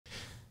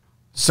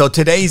So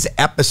today's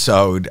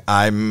episode,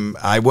 I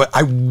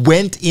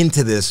went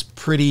into this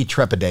pretty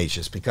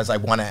trepidatious because I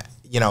want to,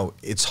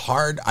 it's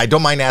hard. I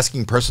don't mind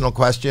asking personal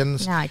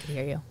questions. Now I can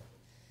hear you.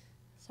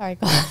 Sorry,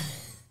 go ahead.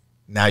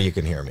 Now you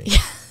can hear me.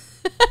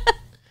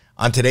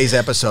 On today's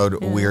episode,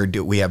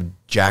 we have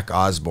Jack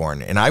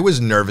Osbourne, and I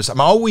was nervous.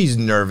 I'm always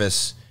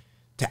nervous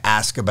to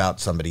ask about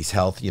somebody's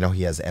health. He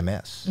has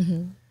MS,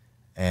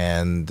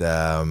 and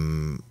I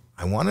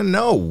want to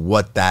know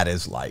what that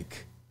is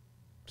like.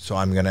 So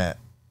I'm gonna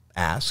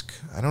ask.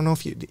 I don't know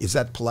if is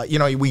that polite?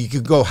 We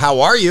could go,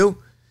 "How are you?"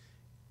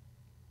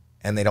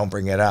 and they don't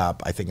bring it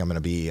up. I think I'm gonna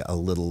be a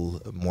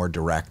little more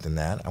direct than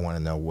that. I want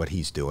to know what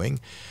he's doing.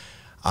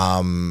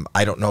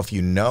 I don't know if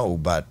you know,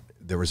 but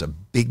there was a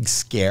big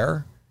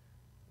scare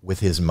with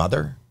his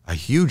mother, a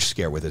huge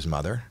scare with his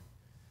mother.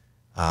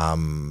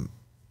 I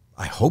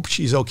hope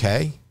she's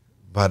okay,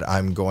 but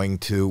I'm going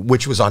to,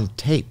 which was on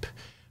tape.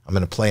 I'm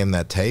going to play him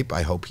that tape.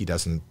 I hope he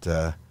doesn't,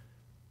 I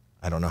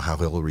don't know how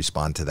he'll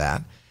respond to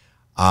that.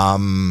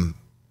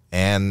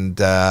 And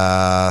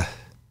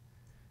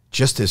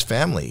just his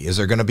family. Is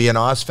there going to be an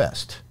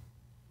Ozfest?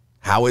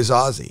 How is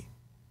Ozzy?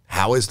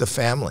 How is the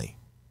family?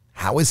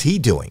 How is he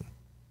doing?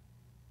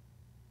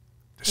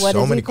 What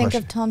does he think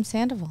of Tom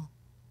Sandoval?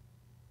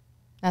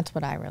 That's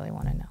what I really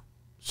want to know.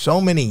 So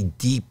many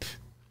deep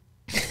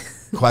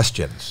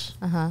questions.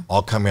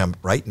 All coming up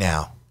right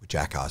now with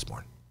Jack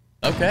Osbourne.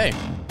 Okay.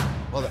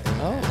 Well,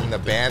 and the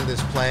band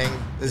is playing.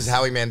 This is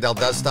Howie Mandel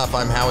Does Stuff.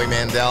 I'm Howie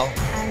Mandel.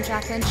 I'm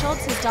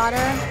Jackelyn-Schultz, his daughter.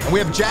 And we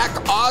have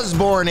Jack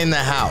Osbourne in the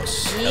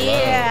house.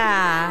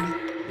 Yeah.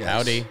 Yes.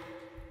 Howdy.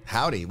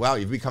 Howdy. Wow,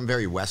 you've become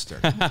very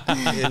Western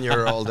in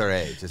your older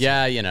age.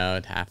 Yeah,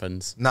 it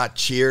happens. Not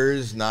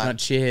cheers, not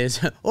cheers.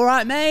 All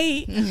right,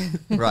 mate.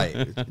 Right.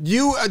 Do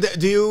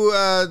you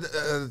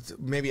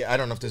maybe, I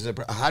don't know if this is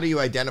how do you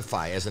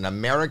identify? As an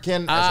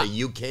American, as a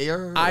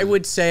UKer? I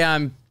would say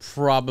I'm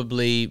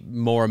probably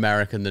more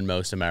American than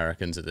most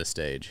Americans at this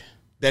stage.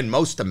 Than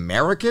most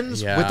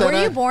Americans? Yeah.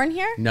 Were you born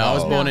here? No, I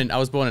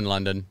was born in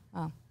London.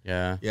 Oh.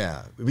 Yeah.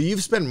 Yeah. But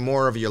you've spent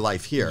more of your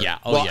life here. Yeah.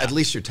 Well, at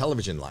least your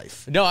television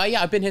life. No,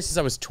 I've been here since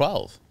I was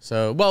 12.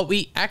 So, well,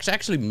 we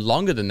actually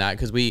longer than that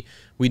because we'd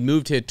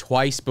moved here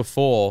twice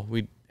before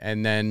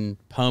and then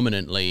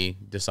permanently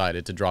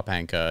decided to drop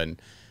anchor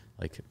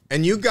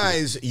And you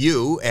guys,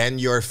 you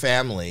and your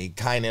family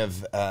kind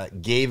of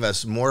gave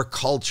us more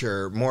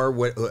culture,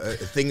 more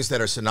things that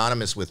are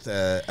synonymous with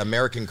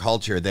American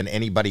culture than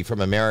anybody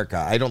from America.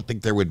 I don't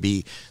think there would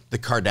be the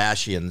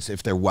Kardashians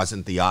if there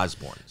wasn't the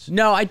Osbournes.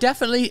 No, I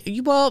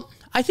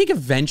think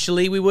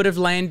eventually we would have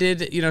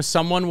landed,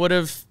 someone would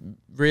have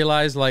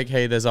realized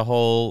hey, there's a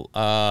whole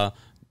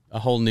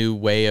new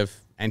way of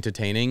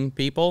entertaining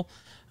people.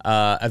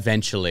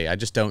 Eventually, I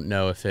just don't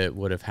know if it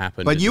would have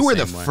happened. But you were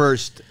the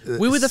first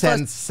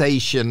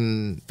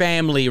sensation.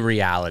 Family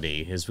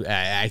reality is,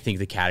 I think,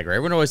 the category.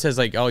 Everyone always says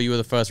oh, you were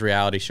the first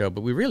reality show,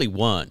 but we really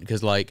weren't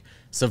because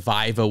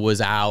Survivor was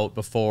out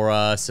before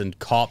us, and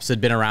Cops had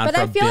been around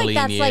for a billion years.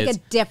 But I feel like that's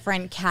a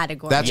different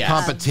category. That's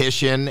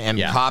competition,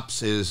 and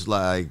Cops is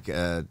like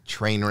a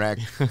train wreck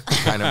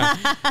kind of.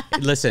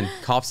 Listen,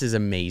 Cops is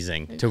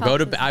amazing.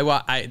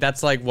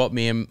 That's what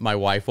me and my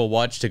wife will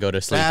watch to go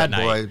to sleep at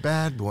night.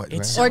 Bad boy.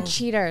 Or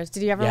Cheaters.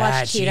 Did you ever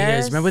watch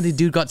Cheaters? Remember when the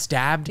dude got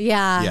stabbed?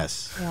 Yeah.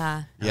 Yes.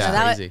 Yeah.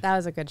 Yeah. So that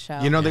was a good show.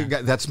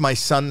 That's my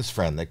son's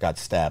friend that got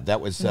stabbed.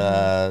 That was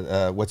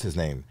what's his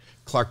name?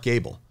 Clark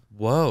Gable.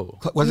 Whoa.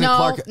 Wasn't it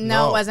Clark?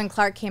 No, it wasn't.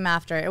 Clark came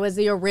after. It was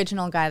the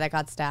original guy that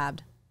got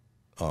stabbed.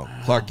 Oh,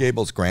 Clark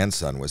Gable's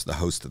grandson was the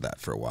host of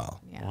that for a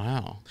while. Yeah.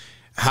 Wow.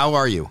 How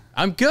are you?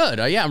 I'm good.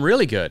 Yeah, I'm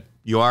really good.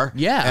 You are?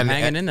 Yeah, I'm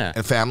hanging in there.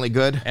 And family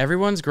good?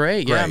 Everyone's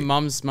great. Yeah,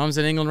 mom's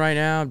in England right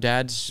now.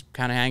 Dad's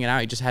kind of hanging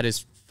out. He just had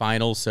his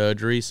final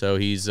surgery, so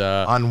he's...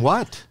 On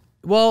what?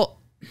 Well,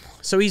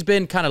 so he's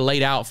been kind of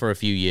laid out for a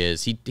few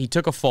years. He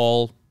took a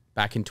fall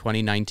back in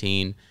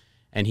 2019,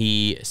 and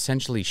he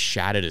essentially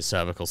shattered his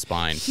cervical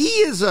spine. He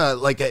is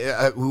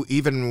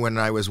even when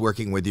I was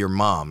working with your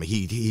mom, did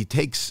he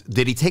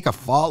take a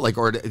fall? I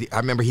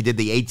remember he did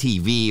the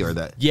ATV or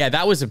the... Yeah,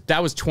 that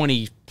was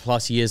 20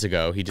 plus years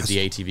ago. He did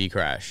the ATV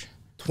crash.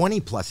 20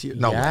 plus years?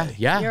 No way.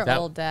 Yeah. You're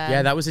old, Dad.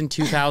 Yeah, that was in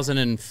 2000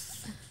 and...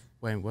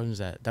 Wait, when was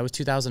that? That was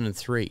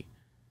 2003.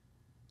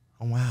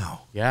 Oh,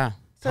 wow. Yeah.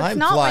 So it's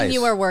not when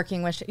you were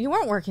working with... You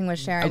weren't working with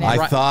Sharon.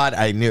 I thought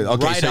I knew.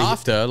 Okay,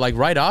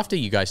 right after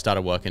you guys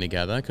started working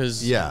together,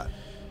 because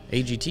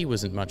AGT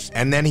wasn't much...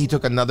 And then he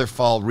took another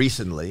fall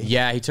recently.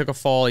 Yeah, he took a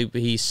fall.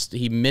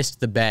 He missed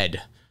the bed,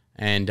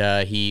 and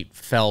he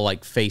fell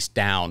face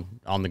down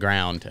on the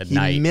ground at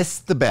night. He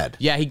missed the bed?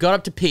 Yeah, he got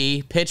up to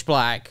pee, pitch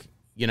black,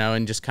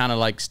 and just kind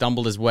of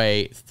stumbled his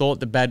way, thought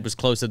the bed was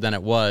closer than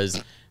it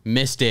was,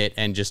 missed it,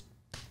 and just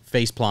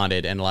face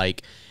planted, and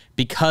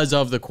because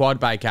of the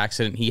quad bike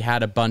accident, he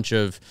had a bunch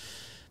of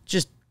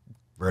just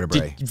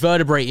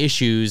vertebrae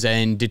issues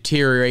and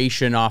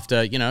deterioration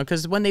after,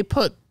 because when they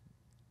put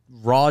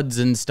rods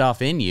and stuff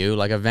in you,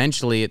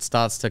 eventually it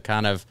starts to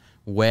kind of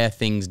wear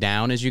things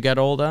down as you get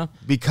older.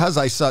 Because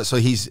I saw, so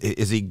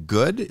is he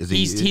good?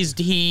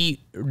 He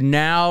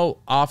now,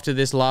 after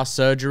this last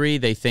surgery,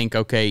 they think,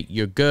 okay,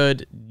 you're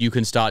good. You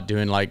can start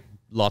doing like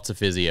lots of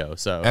physio.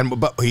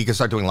 But he can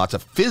start doing lots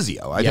of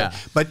physio.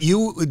 But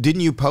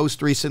didn't you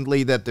post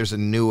recently that there's a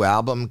new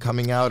album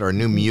coming out or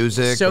new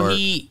music? So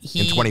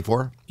in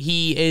 24?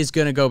 He is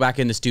going to go back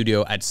in the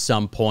studio at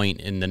some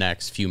point in the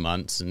next few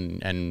months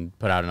and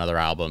put out another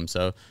album.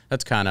 So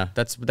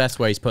that's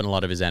where he's putting a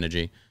lot of his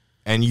energy.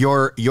 And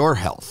your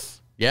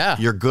health. Yeah.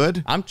 You're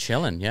good? I'm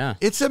chilling, yeah.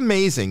 It's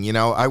amazing. You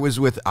know, I was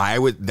with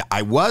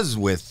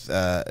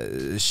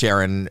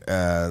Sharon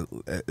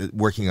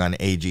working on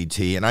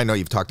AGT, and I know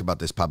you've talked about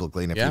this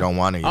publicly, and if you don't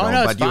want to, you don't.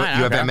 No, but it's fine.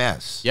 you have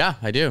MS. Yeah,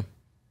 I do.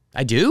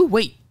 I do?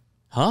 Wait.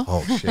 Huh?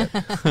 Oh, shit.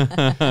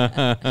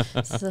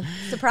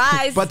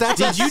 Surprise. But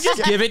Did you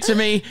just give it to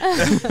me?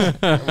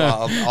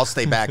 Well, I'll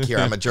stay back here.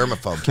 I'm a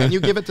germaphobe. Can you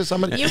give it to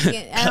somebody?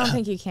 I don't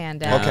think you can,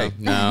 Dad. Okay.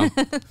 No.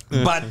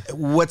 But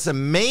what's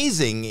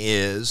amazing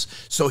is,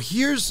 so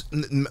here's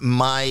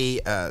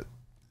my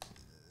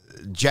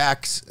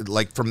Jack's,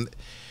 like, from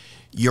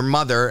your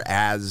mother,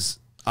 as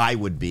I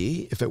would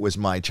be if it was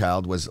my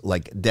child, was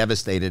like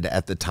devastated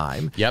at the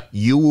time. Yep.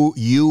 You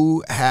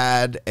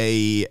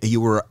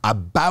were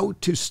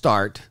about to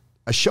start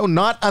a show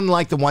not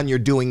unlike the one you're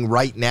doing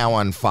right now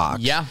on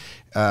Fox. Yeah.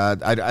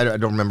 I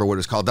don't remember what it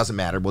was called. Doesn't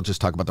matter. We'll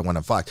just talk about the one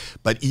on Fox.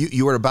 But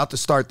you were about to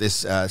start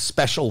this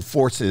special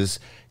forces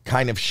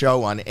kind of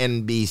show on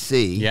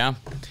NBC. Yeah.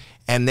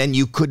 And then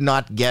you could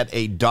not get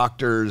a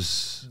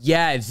doctor's...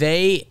 Yeah,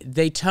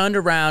 they turned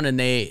around and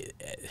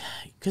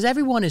because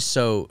everyone is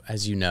so,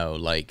 as you know,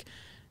 like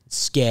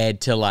scared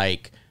to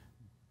like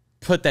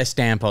put their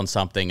stamp on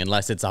something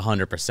unless it's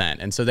 100%.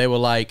 And so they were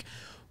like,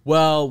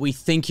 well, we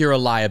think you're a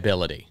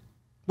liability.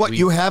 What,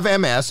 you have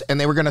MS and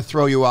they were going to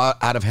throw you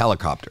out of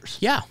helicopters?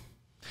 Yeah.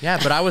 Yeah,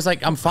 but I was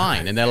like, I'm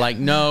fine. And they're like,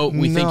 no,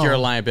 we think you're a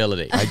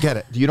liability. I get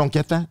it. You don't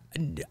get that?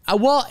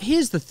 Well,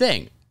 here's the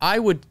thing.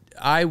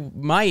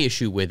 My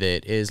issue with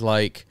it is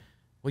like,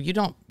 well,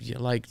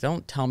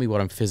 don't tell me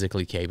what I'm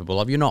physically capable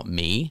of. You're not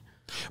me.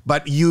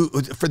 But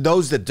for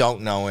those that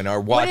don't know and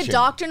are watching. Would a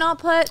doctor not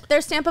put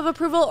their stamp of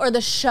approval, or the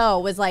show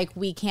was like,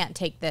 we can't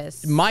take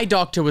this? My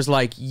doctor was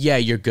like, yeah,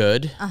 you're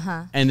good.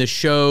 And the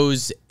show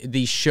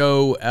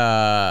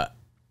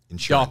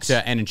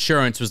doctor and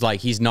insurance was like,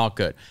 he's not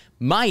good.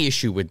 My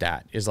issue with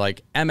that is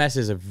like, MS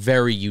is a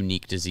very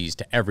unique disease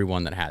to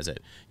everyone that has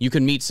it. You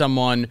can meet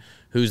someone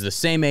who's the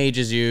same age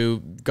as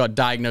you, got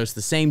diagnosed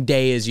the same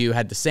day as you,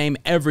 had the same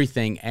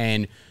everything,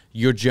 and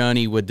your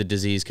journey with the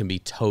disease can be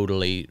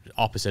totally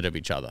opposite of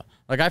each other.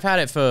 Like I've had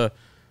it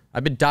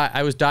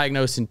I was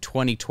diagnosed in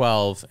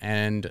 2012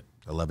 and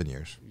 11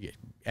 years.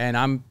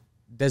 And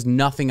there's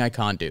nothing I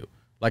can't do.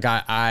 Like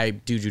I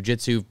do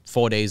jujitsu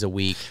 4 days a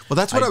week. Well,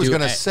 that's what I was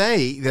going to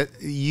say, that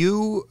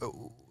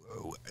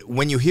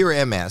when you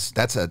hear MS,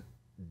 that's a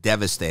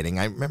devastating.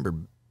 I remember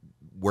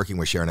working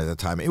with Sharon at the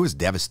time. It was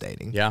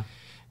devastating. Yeah.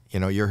 You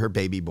know, you're her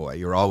baby boy.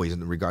 You're always,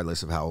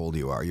 regardless of how old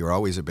you are, you're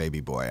always a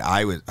baby boy.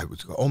 I was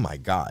oh my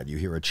God, you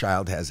hear a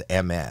child has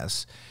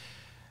MS.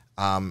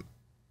 And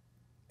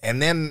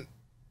then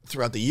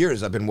throughout the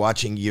years, I've been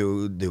watching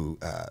you do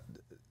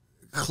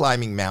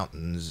climbing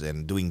mountains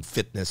and doing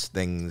fitness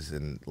things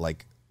and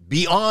like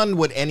beyond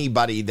what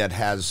anybody that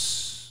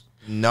has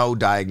no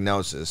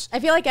diagnosis. I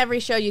feel like every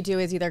show you do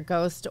is either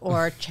ghost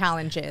or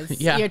challenges.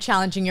 Yeah. You're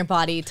challenging your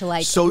body to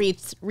like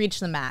reach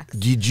the max.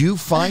 Did you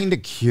find a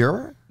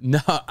cure?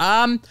 No,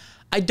 I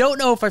don't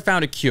know if I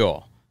found a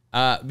cure.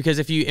 Because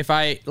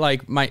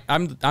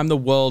I'm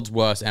the world's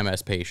worst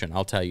MS patient.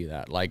 I'll tell you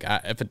that. Like,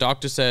 if a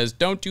doctor says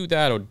don't do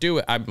that or do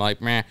it, I'm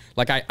like, meh.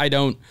 Like, I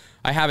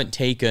haven't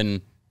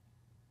taken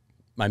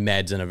my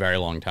meds in a very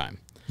long time.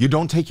 You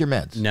don't take your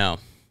meds? No.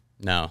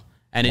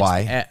 And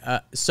why?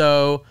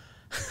 So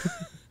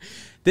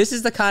this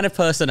is the kind of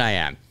person I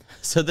am.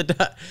 So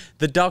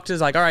the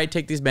doctor's like, all right,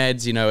 take these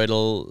meds, you know,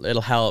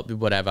 it'll help,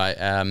 whatever.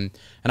 And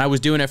I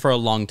was doing it for a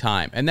long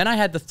time. And then I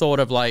had the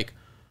thought of like,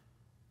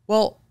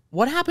 well,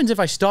 what happens if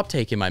I stop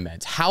taking my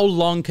meds? How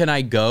long can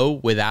I go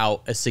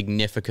without a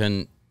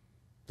significant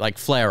like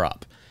flare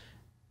up?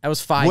 That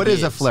was 5 years. What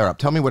is a flare up?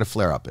 Tell me what a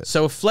flare up is.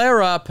 So a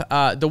flare up,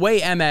 the way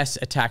MS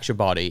attacks your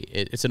body,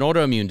 it's an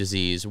autoimmune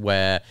disease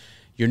where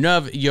your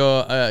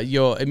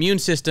immune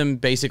system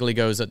basically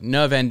goes,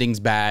 nerve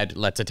ending's bad,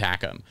 let's attack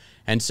them.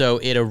 And so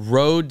it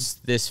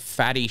erodes this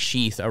fatty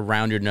sheath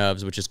around your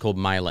nerves, which is called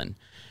myelin.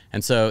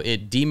 And so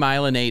it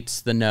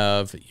demyelinates the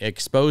nerve,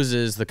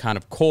 exposes the kind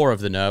of core of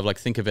the nerve, like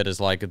think of it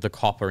as like the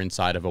copper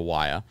inside of a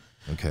wire.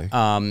 Okay.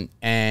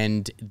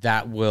 And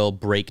that will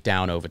break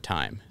down over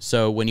time.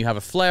 So when you have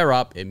a flare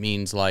up, it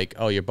means like,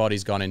 oh, your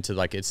body's gone into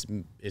like its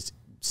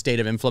state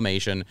of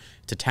inflammation,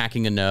 it's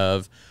attacking a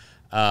nerve.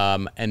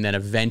 And then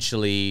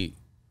eventually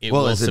it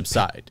will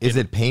subside. Is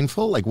it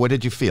painful? Like, what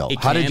did you feel?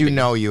 How did you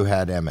know you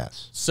had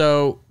MS?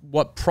 So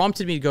what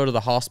prompted me to go to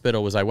the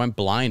hospital was I went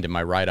blind in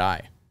my right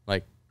eye,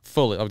 like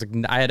fully.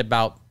 I had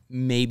about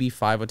maybe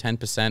 5 or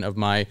 10% of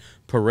my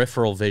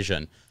peripheral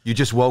vision. You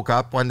just woke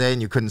up one day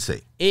and you couldn't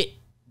see?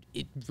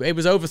 it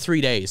was over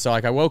 3 days. So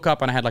like I woke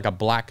up and I had like a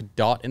black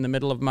dot in the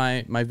middle of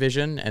my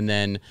vision, and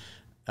then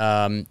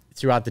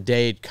throughout the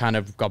day it kind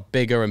of got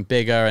bigger and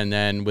bigger, and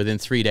then within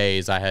 3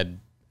 days I had,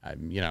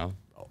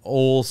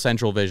 all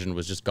central vision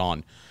was just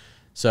gone.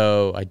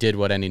 So I did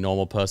what any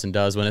normal person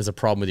does when there's a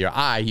problem with your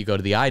eye. You go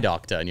to the eye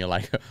doctor and you're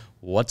like,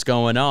 what's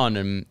going on?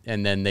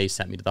 And then they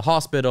sent me to the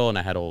hospital, and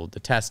I had all the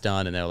tests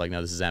done, and they were like,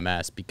 no, this is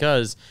MS,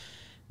 because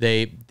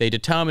they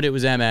determined it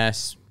was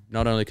MS,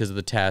 not only because of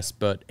the test,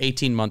 but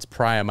 18 months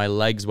prior, my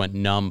legs went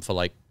numb for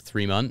like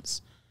 3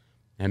 months.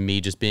 And me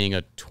just being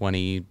a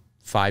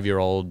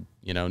 25-year-old,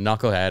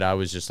 knucklehead, I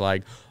was just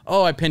like,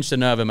 oh, I pinched a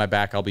nerve in my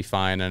back, I'll be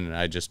fine. And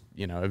I just,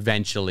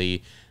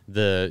 eventually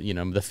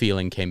the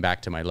feeling came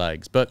back to my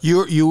legs. But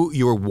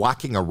you were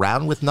walking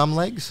around with numb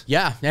legs?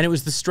 Yeah, and it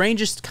was the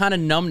strangest kind of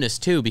numbness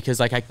too, because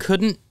like I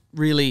couldn't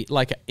really,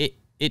 like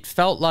it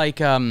felt like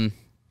when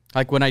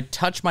I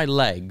touched my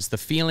legs, the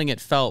feeling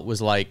it felt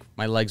was like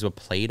my legs were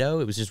Play-Doh.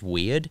 It was just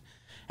weird.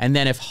 And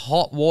then if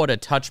hot water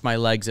touched my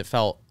legs, it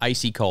felt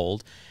icy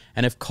cold.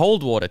 And if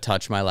cold water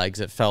touched my legs,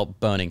 it felt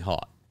burning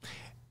hot.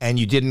 And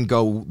you didn't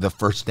go the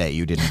first day.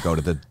 You didn't go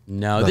to the...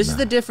 No, this is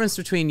the difference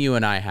between you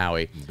and I,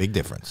 Howie. Big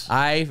difference.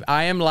 I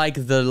am like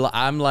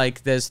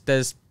there's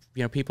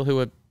people who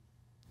are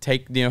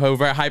who are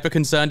very hyper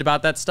concerned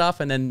about that stuff,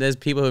 and then there's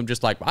people who are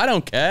just like, I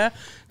don't care.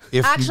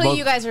 Actually,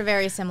 you guys are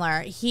very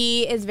similar.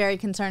 He is very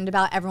concerned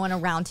about everyone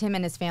around him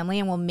and his family,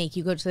 and will make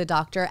you go to the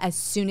doctor as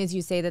soon as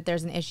you say that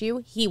there's an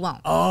issue. He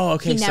won't. Oh,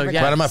 okay. So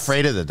yeah. But I'm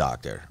afraid of the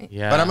doctor.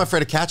 Yeah. But I'm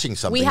afraid of catching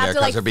something there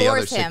because there'd be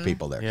other sick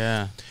people there.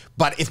 Yeah.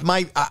 But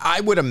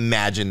I would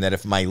imagine that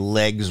if my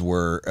legs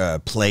were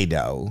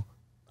Play-Doh,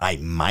 I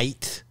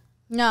might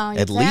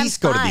at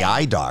least go to the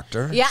eye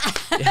doctor. Yeah.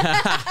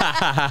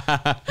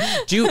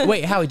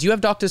 Howie, do you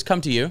have doctors come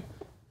to you?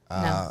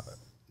 No.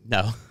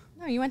 No.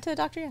 No, you went to the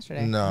doctor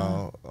yesterday.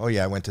 No. Oh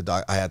yeah, I went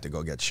to I had to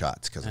go get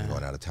shots because I'm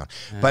going out of town.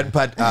 But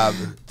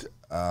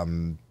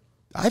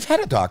I've had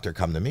a doctor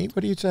come to me.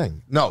 What are you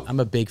saying? No. I'm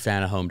a big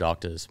fan of home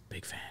doctors.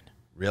 Big fan.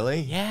 Really?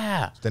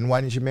 Yeah. Then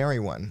why didn't you marry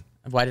one?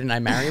 Why didn't I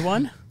marry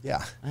one?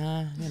 Yeah.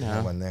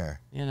 No one there.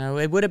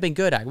 It would have been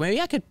good. Maybe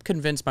I could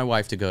convince my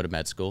wife to go to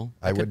med school.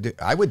 I would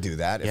do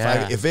that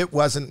Yeah. if it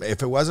wasn't.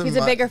 He's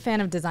a bigger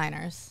fan of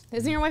designers.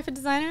 Isn't your wife a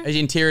designer? An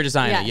interior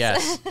designer.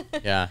 Yes. Yes.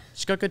 Yeah.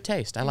 She's got good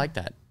taste. I like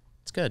that.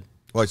 It's good.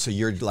 Well, so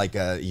you're like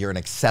you're an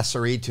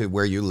accessory to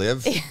where you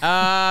live.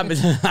 I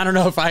don't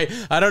know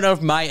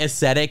if my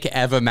aesthetic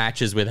ever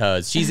matches with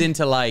hers. She's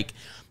into like,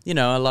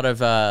 a lot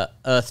of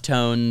earth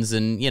tones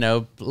and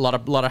a lot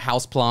of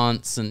house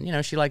plants,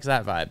 and she likes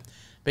that vibe.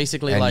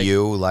 Basically, and like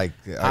you like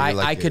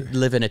I could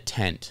live in a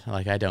tent.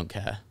 Like I don't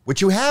care.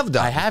 Which you have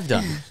done. I have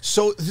done.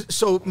 So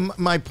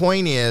my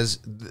point is,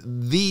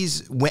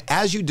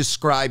 as you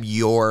describe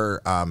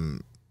your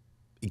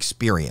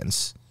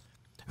experience,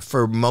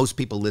 for most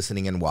people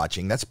listening and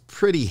watching, that's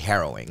pretty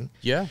harrowing.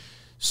 Yeah.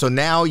 So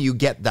now you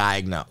get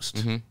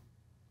diagnosed,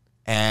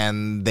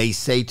 and they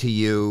say to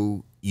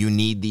you, you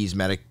need these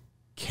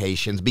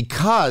medications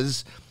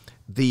because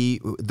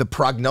the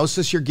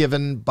prognosis you're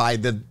given by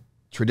the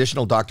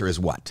traditional doctor is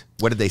what?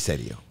 What did they say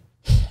to you?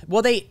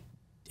 Well,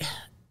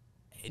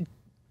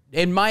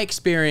 in my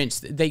experience,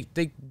 they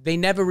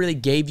never really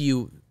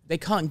they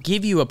can't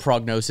give you a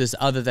prognosis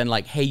other than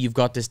like, hey, you've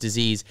got this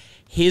disease.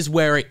 Here's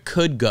where it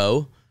could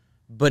go,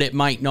 but it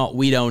might not.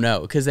 We don't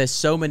know, because there's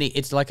so many.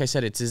 It's like I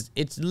said,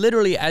 it's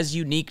literally as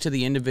unique to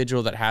the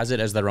individual that has it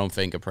as their own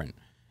fingerprint.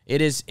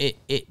 It is.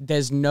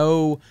 There's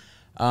no.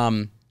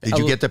 Did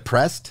you get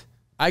depressed?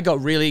 I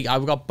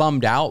got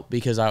bummed out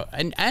because I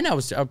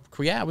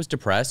was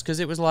depressed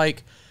because it was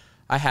like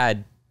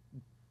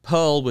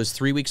Pearl was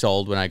 3 weeks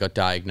old when I got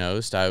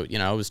diagnosed. I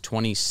was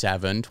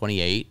 27,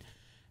 28.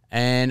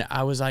 And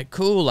I was like,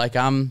 cool, like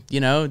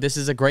this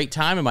is a great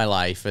time in my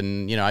life.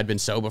 And, I'd been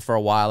sober for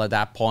a while at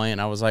that point.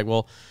 And I was like,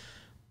 well,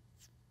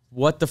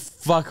 what the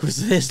fuck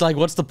was this? Like,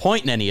 what's the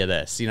point in any of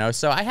this?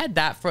 So I had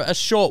that for a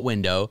short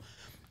window.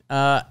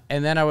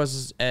 And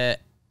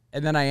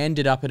then I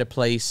ended up at a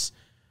place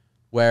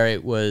where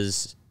it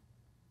was,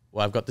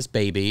 well, I've got this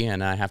baby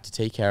and I have to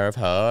take care of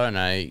her. And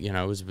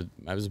I was with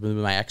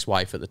my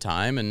ex-wife at the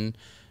time, and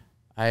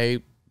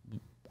I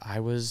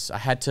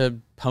had to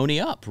pony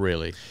up,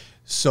 really.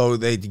 So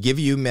they give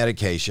you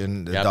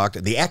medication. The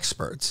doctor, the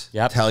experts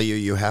tell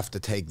you have to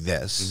take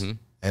this.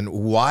 And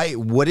why?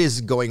 What is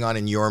going on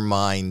in your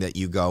mind that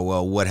you go,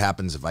 well, what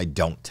happens if I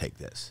don't take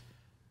this?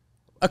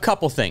 A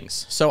couple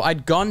things. So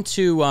I'd gone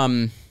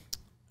to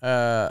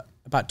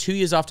about 2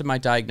 years after my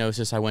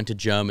diagnosis, I went to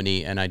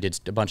Germany and I did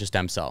a bunch of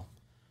stem cell.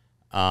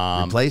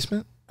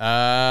 Replacement?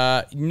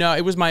 No,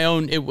 it was my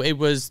own. It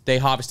was, they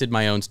harvested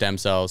my own stem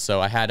cells.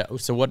 So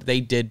what they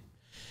did,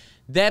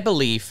 their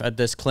belief at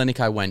this clinic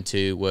I went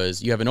to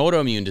was, you have an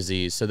autoimmune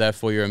disease, so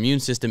therefore your immune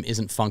system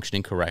isn't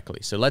functioning correctly.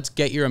 So let's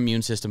get your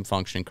immune system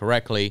functioning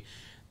correctly.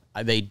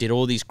 They did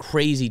all these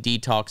crazy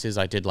detoxes.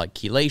 I did like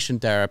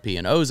chelation therapy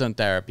and ozone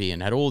therapy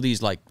and had all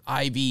these like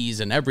IVs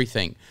and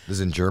everything. This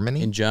is in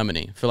Germany? In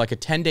Germany for like a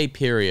 10-day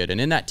period.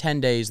 And in that 10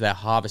 days, they're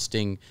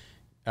harvesting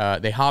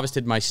they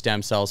harvested my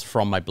stem cells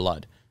from my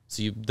blood.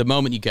 So the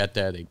moment you get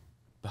there, they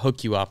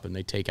hook you up and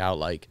they take out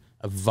like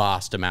a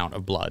vast amount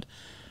of blood.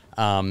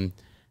 And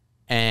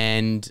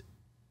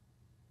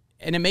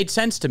it made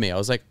sense to me. I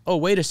was like, oh,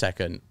 wait a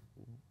second.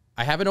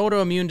 I have an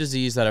autoimmune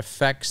disease that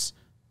affects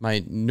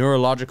my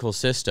neurological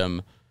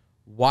system.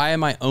 Why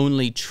am I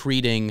only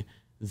treating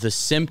the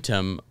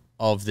symptom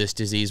of this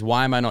disease?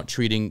 Why am I not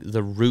treating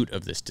the root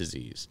of this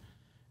disease?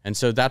 And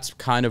so that's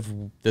kind of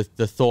the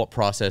thought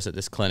process at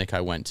this clinic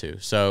I went to.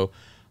 So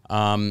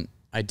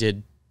I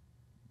did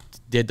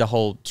the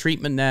whole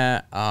treatment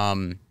there.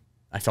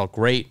 I felt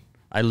great.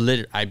 I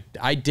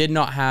didn't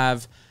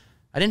have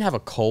a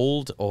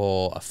cold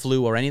or a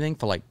flu or anything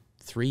for like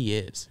 3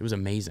 years. It was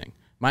amazing.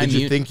 Did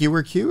you think you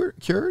were cured?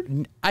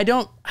 I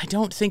don't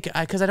think,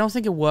 because I don't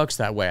think it works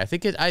that way. I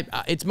think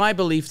it's my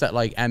belief that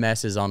like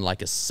MS is on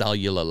like a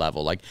cellular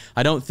level. Like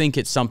I don't think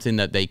it's something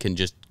that they can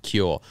just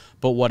cure.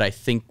 But what I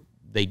think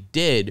they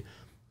did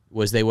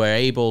was they were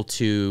able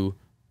to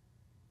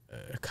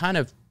kind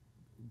of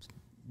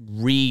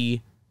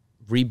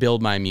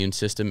rebuild my immune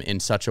system in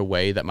such a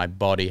way that my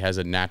body has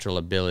a natural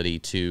ability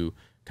to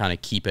kind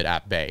of keep it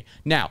at bay.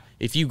 Now,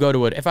 if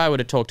I were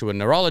to talk to a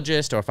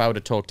neurologist or if I were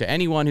to talk to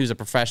anyone who's a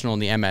professional in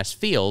the MS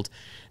field,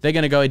 they're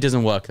going to go, it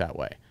doesn't work that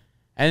way.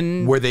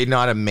 And were they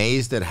not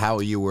amazed at how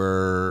you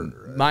were?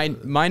 My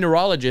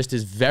neurologist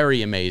is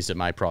very amazed at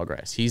my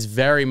progress. He's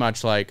very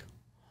much like,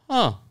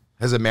 huh.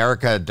 Has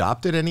America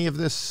adopted any of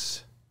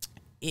this?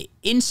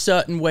 In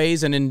certain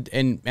ways and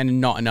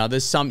not in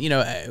others. Some, in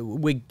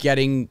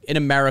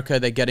America,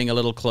 they're getting a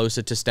little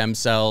closer to stem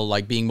cell,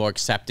 like being more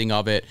accepting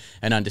of it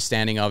and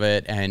understanding of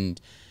it. And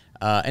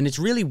it's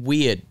really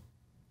weird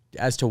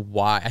as to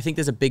why. I think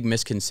there's a big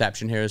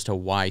misconception here as to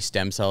why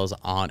stem cells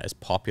aren't as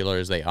popular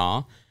as they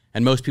are.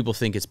 And most people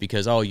think it's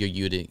because, you're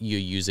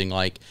using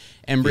like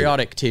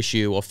embryonic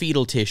tissue or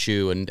fetal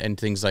tissue and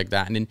things like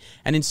that. And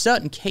in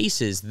certain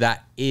cases,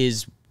 that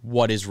is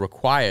what is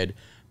required.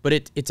 But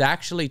it's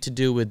actually to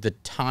do with the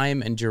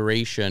time and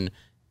duration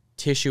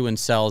tissue and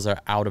cells are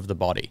out of the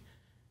body.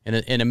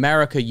 In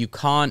America, you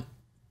can't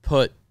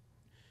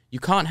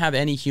have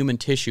any human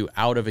tissue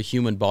out of a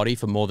human body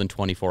for more than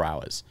 24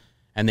 hours.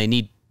 And they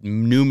need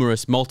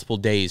multiple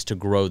days to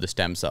grow the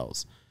stem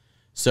cells.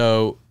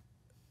 So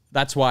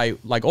that's why,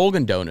 like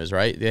organ donors,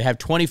 right? They have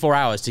 24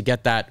 hours to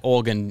get that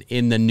organ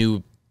in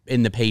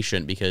the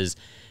patient, because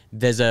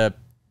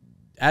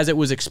as it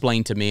was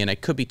explained to me, and I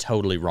could be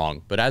totally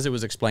wrong, but as it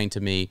was explained to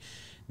me,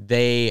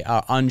 they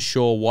are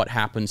unsure what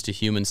happens to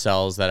human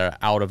cells that are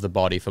out of the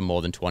body for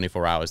more than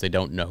 24 hours. They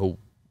don't know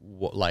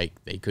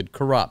they could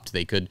corrupt,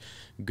 they could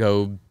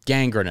go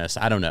gangrenous.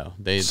 I don't know.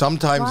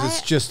 Sometimes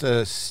it's just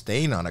a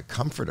stain on a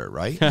comforter,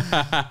 right?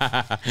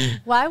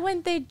 Why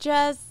wouldn't they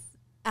just,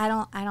 I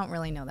don't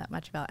really know that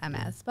much about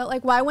MS, but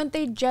like, why wouldn't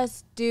they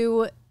just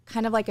do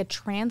kind of like a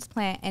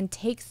transplant and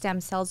take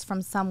stem cells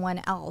from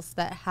someone else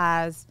that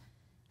has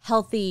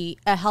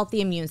a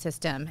healthy immune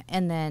system,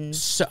 and then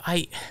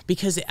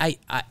because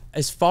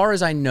as far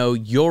as I know,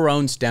 your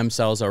own stem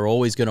cells are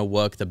always going to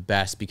work the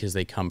best because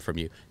they come from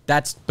you.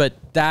 That's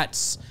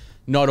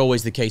not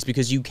always the case,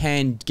 because you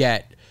can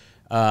get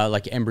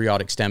like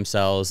embryonic stem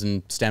cells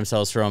and stem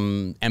cells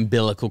from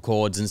umbilical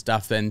cords and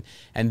stuff, and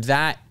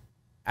that,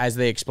 as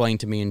they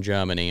explained to me in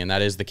Germany, and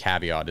that is the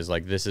caveat, is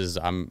like this is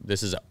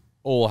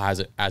all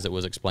as it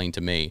was explained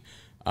to me.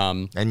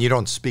 And you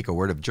don't speak a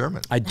word of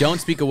German. I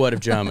don't speak a word of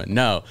German,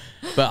 no.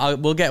 But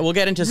we'll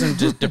get into some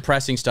just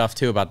depressing stuff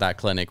too about that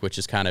clinic, which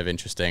is kind of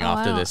interesting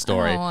after this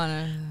story. I don't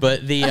wanna...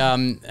 But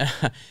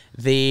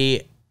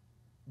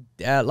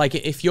like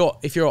if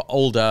you're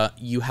older,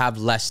 you have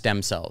less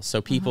stem cells.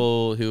 So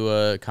people who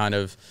are kind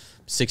of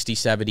 60,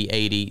 70,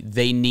 80,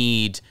 they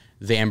need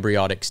the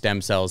embryonic stem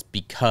cells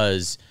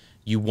because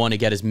you want to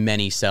get as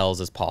many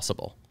cells as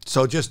possible.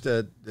 So just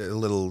a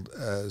little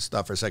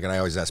stuff for a second. I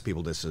always ask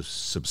people to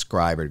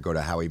subscribe or go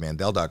to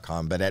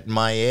howiemandel.com. But at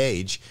my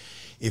age,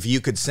 if you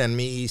could send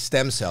me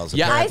stem cells,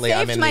 apparently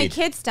I saved my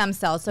kids' stem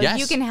cells, so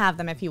you can have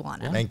them if you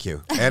want them. Thank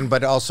you.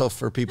 But also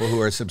for people who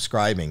are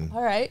subscribing.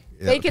 All right.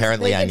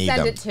 Apparently I need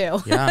them. They can send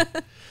it too. Yeah.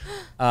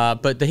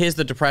 But here's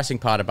the depressing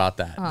part about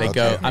that. They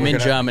go, I'm in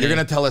Germany. You're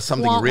going to tell us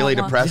something really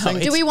depressing?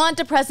 Do we want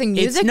depressing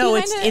music?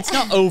 It's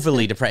not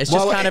overly depressing.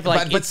 It's just kind of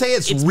like... But say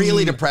it's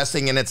really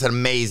depressing and it's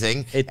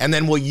amazing, and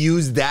then we'll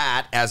use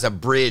that as a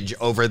bridge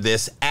over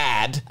this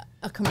ad.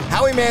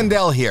 Howie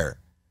Mandel here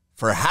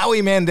for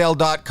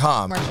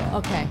howiemandel.com.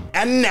 Okay.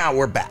 And now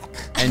we're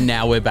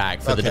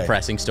back. For the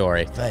depressing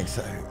story. Thanks.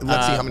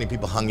 Let's see how many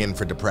people hung in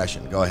for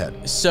depression. Go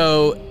ahead.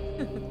 So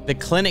the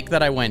clinic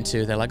that I went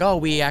to, they're like,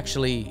 oh, they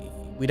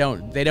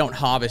don't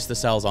harvest the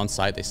cells on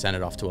site. They send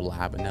it off to a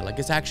lab. And they're like,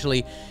 it's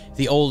actually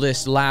the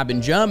oldest lab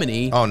in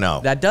Germany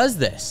that does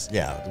this.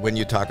 Yeah, when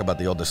you talk about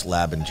the oldest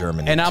lab in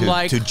Germany and I'm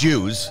like, to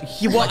Jews,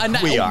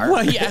 we are.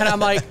 And I'm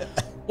like,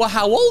 well,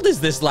 how old is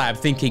this lab?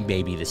 Thinking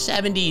maybe the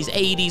 70s,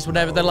 80s,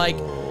 whatever. They're like,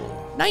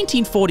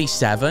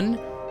 1947.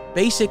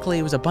 Basically,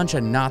 it was a bunch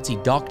of Nazi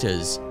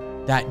doctors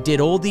that did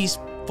all these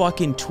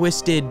fucking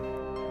twisted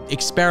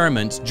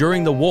experiments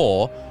during the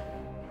war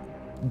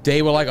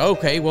they were like,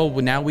 okay, well,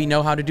 now we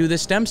know how to do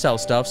this stem cell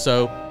stuff.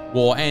 So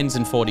war ends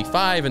in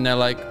 45, and they're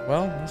like,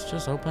 well, let's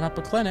just open up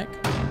a clinic.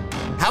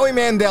 Howie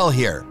Mandel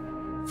here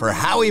for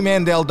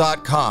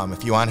HowieMandel.com.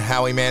 If you want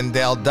Howie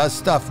Mandel Does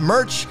Stuff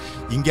merch,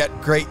 you can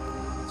get great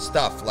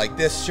stuff like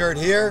this shirt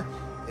here.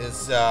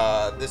 This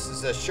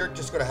is a shirt.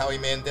 Just go to Howie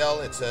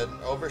Mandel. It's an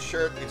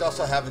overshirt. We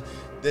also have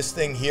this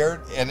thing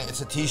here, and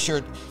it's a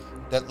t-shirt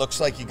that looks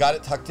like you got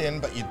it tucked in,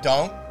 but you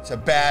don't. It's a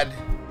bad.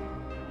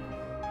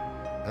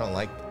 I don't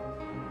like.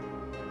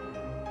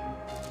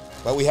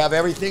 But we have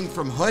everything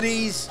from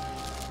hoodies,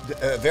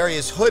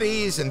 various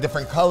hoodies in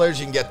different colors.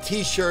 You can get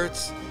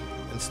t-shirts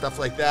and stuff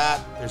like that.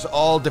 There's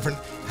all different.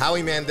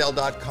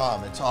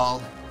 HowieMandel.com. It's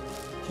all.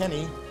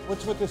 Kenny,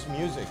 what's with this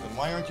music? And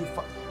why aren't you?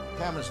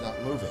 Camera's not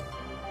moving.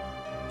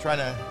 Trying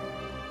to.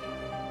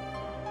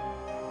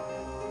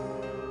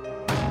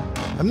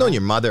 I've known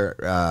your mother.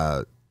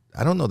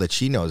 I don't know that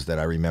she knows that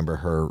I remember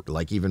her,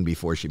 like, even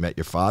before she met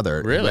your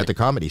father. Really? At the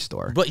Comedy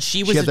Store. But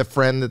she had a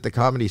friend at the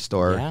Comedy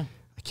Store. Yeah.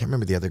 I can't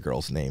remember the other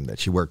girl's name that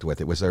she worked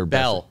with. It was her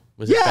Belle.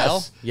 Was yes! it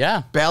Belle?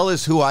 Yeah. Belle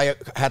is who I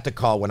had to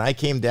call when I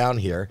came down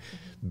here.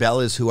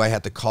 Belle is who I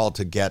had to call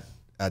to get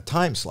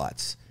time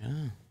slots.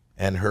 Yeah.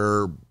 And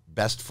her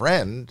best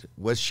friend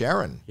was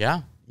Sharon.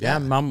 Yeah. Yeah,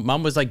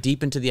 mom was like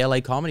deep into the LA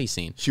comedy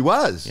scene. She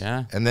was.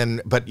 Yeah. And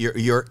then, but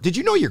did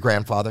you know your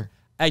grandfather?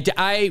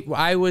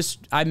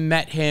 I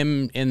met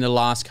him in the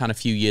last kind of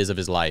few years of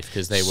his life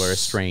because they were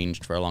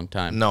estranged for a long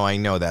time. No, I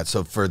know that.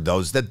 So for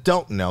those that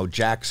don't know,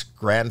 Jack's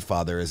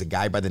grandfather is a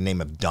guy by the name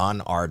of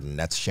Don Arden.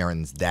 That's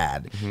Sharon's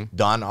dad. Mm-hmm.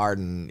 Don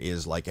Arden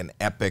is like an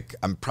epic,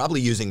 I'm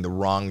probably using the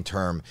wrong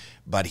term,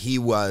 but he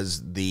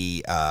was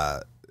the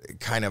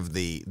kind of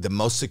the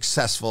most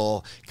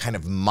successful kind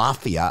of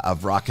mafia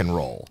of rock and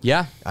roll.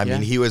 Yeah. I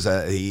mean, he was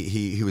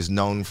he was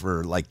known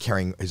for like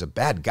carrying, he's a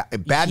bad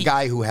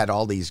guy who had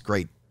all these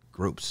great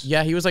groups.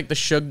 Yeah, he was like the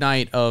Suge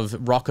Knight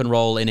of rock and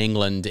roll in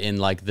England in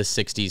like the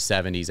 60s,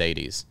 70s,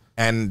 80s.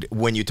 And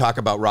when you talk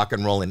about rock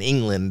and roll in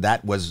England,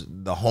 that was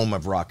the home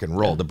of rock and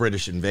roll, the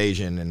British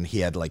invasion, and he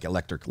had like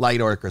Electric Light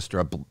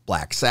Orchestra,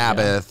 Black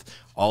Sabbath,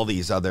 all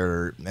these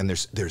other, and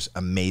there's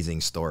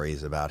amazing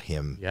stories about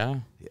him. Yeah.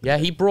 Yeah,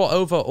 he brought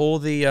over all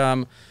the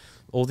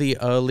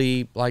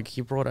early, like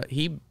he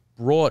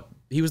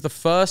was the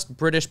first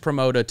British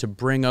promoter to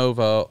bring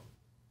over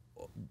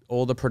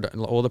all the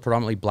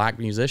predominantly black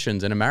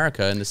musicians in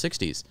America in the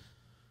 60s.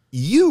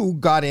 You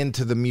got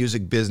into the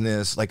music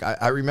business. Like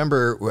I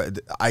remember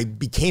I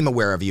became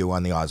aware of you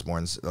on the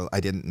Osbournes. I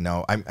didn't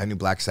know. I knew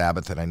Black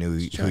Sabbath, and I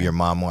knew who your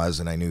mom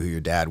was, and I knew who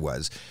your dad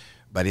was,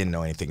 but I didn't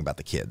know anything about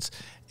the kids.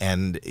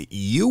 And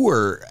you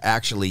were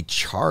actually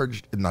you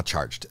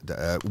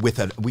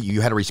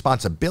had a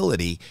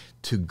responsibility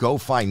to go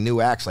find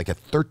new acts like at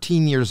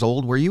 13 years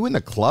old. Were you in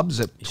the clubs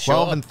at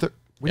 12 and 13?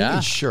 What do you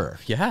mean, sure?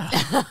 Yeah.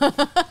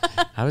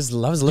 I was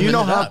living. Do you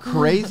know how up.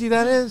 crazy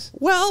that is?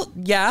 Well,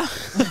 yeah.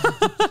 Do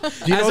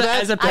you know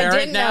that? As a parent I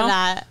didn't now? know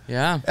that.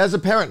 Yeah. As a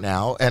parent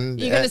now. And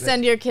you're going to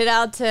send your kid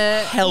out to...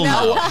 Hell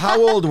no.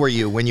 How old were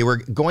you when you were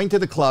going to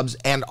the clubs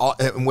and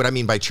what I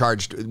mean by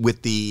charged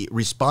with the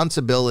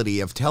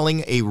responsibility of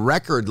telling a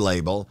record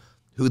label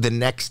who the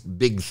next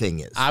big thing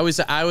is? I was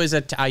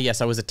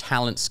a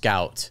talent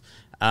scout.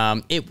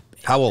 How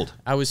old?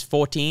 I was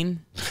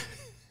 14.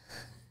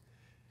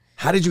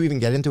 How did you even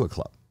get into a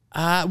club?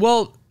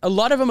 Well, a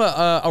lot of them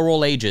are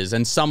all ages,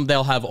 and some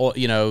they'll have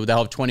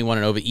 21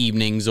 and over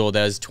evenings, or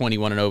there's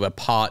 21 and over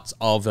parts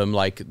of them,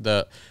 like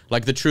the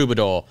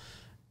Troubadour.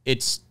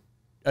 It's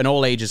an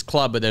all ages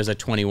club, but there's a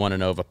 21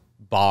 and over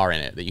bar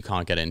in it that you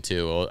can't get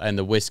into. And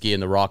the Whiskey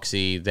and the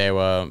Roxy, they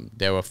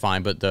were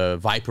fine, but the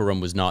Viper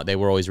Room was not. They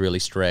were always really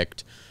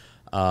strict.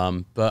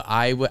 But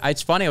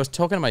it's funny. I was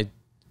talking to my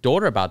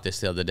daughter about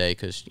this the other day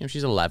because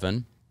she's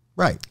 11.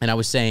 Right. And I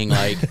was saying,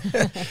 like...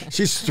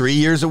 She's 3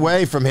 years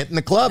away from hitting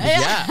the club.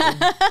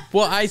 Yeah.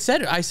 Well, I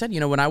said,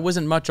 when I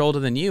wasn't much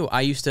older than you,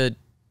 I used to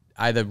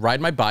either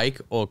ride my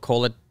bike or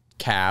call a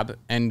cab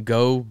and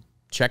go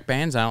check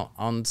bands out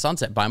on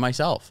Sunset by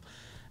myself.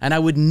 And I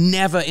would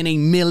never in a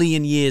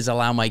million years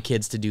allow my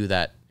kids to do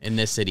that in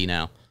this city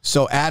now.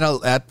 So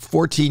at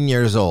 14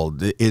 years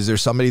old, is there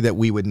somebody that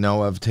we would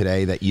know of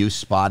today that you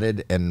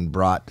spotted and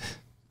brought...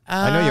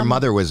 I know your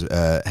mother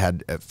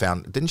had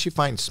found. Didn't she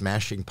find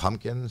Smashing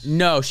Pumpkins?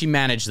 No, she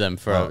managed them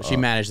for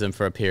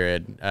a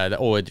period,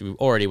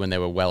 already when they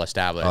were well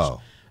established.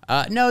 Oh.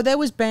 No, there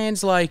was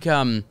bands like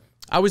I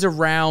was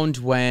around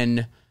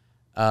when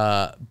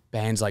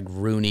bands like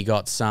Rooney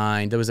got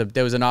signed. There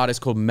was an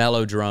artist called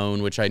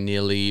Mellowdrone, which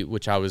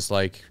I was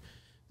like,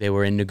 they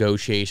were in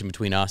negotiation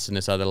between us and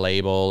this other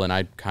label, and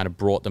I kind of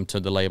brought them to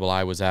the label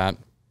I was at.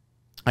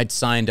 I'd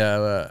signed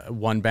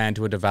one band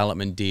to a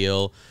development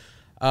deal.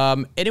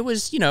 And it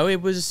was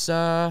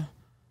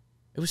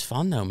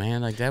fun though,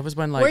 man. Like that was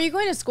when like. Were you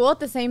going to school at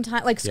the same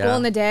time, like school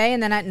in the day,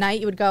 and then at night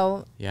you would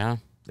go? Yeah.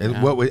 And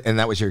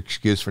that was your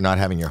excuse for not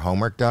having your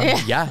homework done?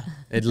 Yeah,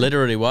 it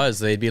literally was.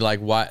 They'd be like,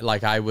 "What?"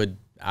 Like I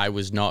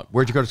was not.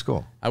 Where'd you go to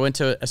school? I went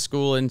to a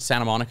school in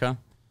Santa Monica.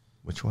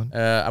 Which one?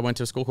 I went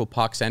to a school called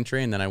Park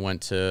Century, and then I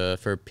went to,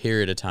 for a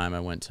period of time, I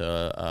went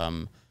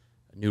to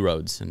New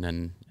Roads, and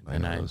then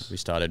we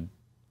started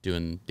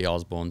doing the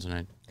Osbournes, and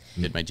I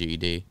did my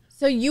GED.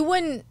 So you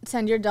wouldn't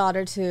send your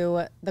daughter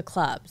to the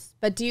clubs,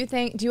 but do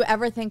you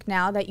ever think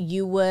now that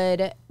you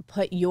would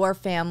put your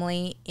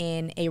family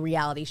in a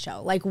reality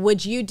show? Like,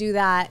 would you do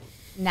that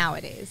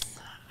nowadays?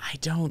 I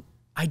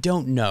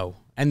don't know.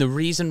 And the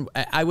reason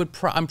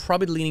I'm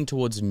probably leaning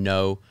towards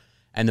no.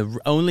 And the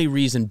only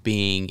reason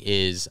being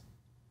is,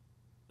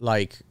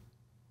 like,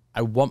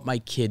 I want my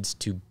kids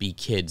to be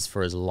kids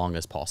for as long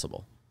as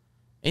possible.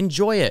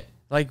 Enjoy it.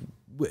 Like,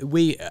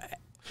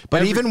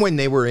 But even when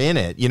they were in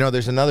it, you know,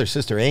 there's another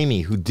sister,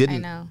 Amy, who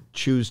didn't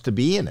choose to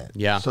be in it.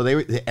 Yeah. So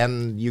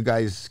and you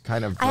guys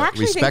kind of I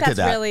actually respected think that's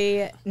that.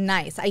 really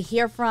nice.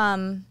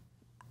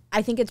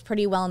 I think it's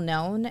pretty well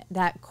known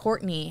that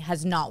Kourtney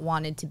has not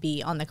wanted to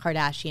be on the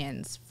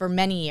Kardashians for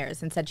many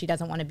years and said she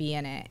doesn't want to be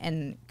in it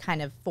and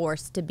kind of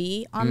forced to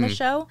be on the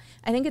show.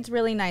 I think it's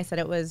really nice that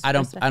it was. I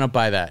don't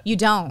buy that. You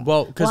don't?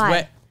 Well,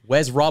 because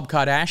where's Rob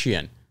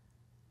Kardashian?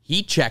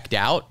 He checked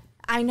out.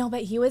 I know,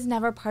 but he was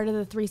never part of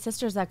the three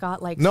sisters that got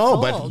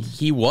sold. But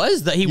he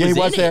was there.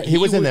 He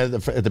was in there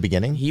at the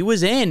beginning. He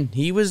was in.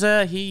 He was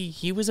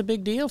a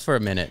big deal for a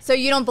minute. So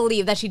you don't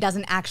believe that she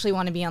doesn't actually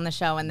want to be on the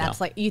show, and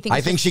that's like you think?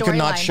 I think she could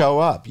not show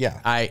up.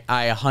 Yeah, I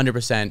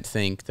 100%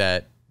 think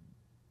that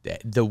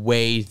the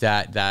way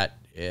that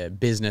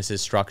business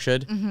is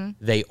structured,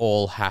 they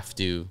all have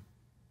to.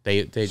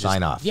 They just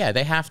sign off. Yeah,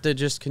 they have to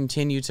just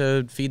continue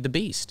to feed the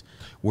beast.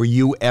 Were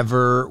you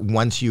ever,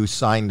 once you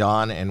signed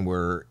on and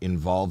were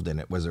involved in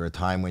it, was there a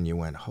time when you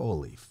went,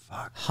 holy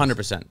fuck?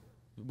 100%.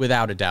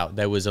 Without a doubt.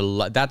 There was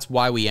that's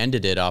why we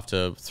ended it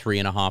after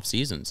 3.5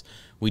 seasons.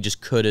 We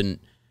just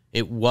couldn't,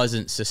 it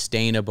wasn't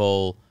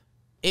sustainable.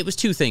 It was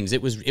two things.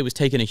 It was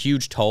taking a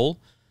huge toll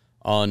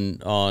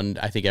on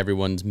I think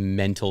everyone's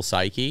mental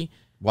psyche.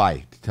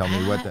 Why? Tell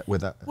me what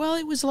that. Well,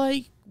 it was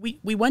like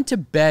we went to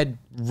bed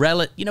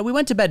we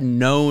went to bed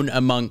known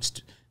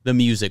amongst the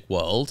music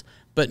world,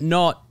 but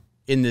not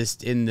in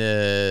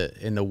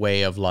the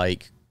way of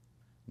like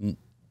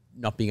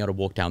not being able to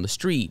walk down the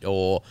street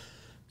or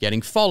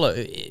getting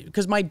followed.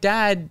 Because my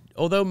dad,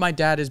 although my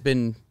dad has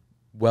been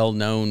well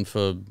known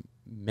for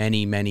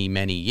many, many,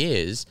 many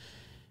years,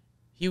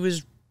 he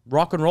was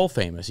rock and roll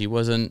famous. He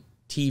wasn't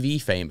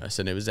TV famous.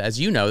 And it was, as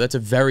you know, that's a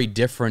very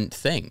different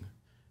thing,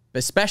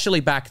 especially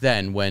back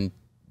then when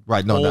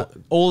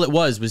all it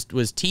was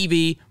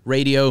TV,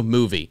 radio,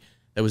 movie.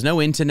 There was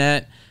no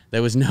internet.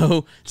 There was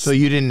no... So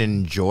you didn't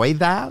enjoy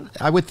that?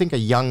 I would think a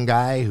young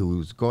guy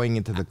who's going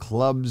into the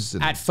clubs...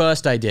 At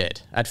first I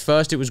did. At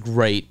first it was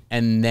great,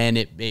 and then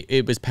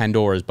it was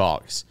Pandora's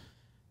box.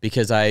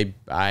 Because I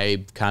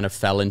kind of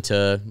fell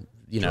into,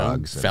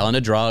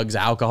 drugs,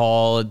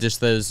 alcohol, just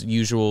those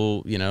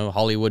usual,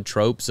 Hollywood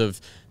tropes of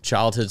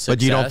childhood success.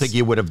 But you don't think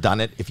you would have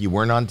done it if you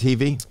weren't on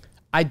TV?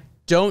 I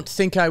don't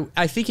think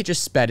I think it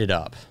just sped it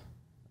up.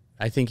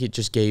 I think it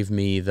just gave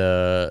me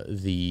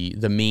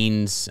the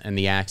means and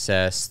the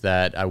access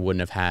that I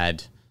wouldn't have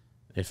had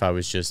if I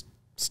was just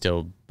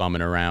still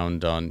bumming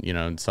around on,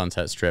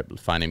 Sunset Strip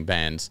finding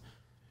bands.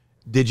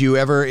 Did you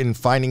ever, in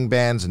finding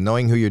bands and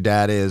knowing who your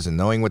dad is and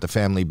knowing what the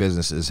family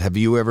business is, have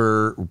you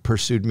ever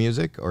pursued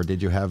music, or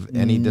did you have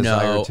any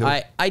desire to?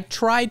 No, I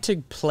tried to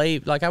play,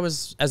 like I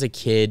was, as a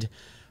kid,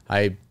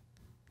 I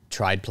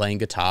tried playing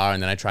guitar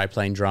and then I tried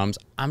playing drums.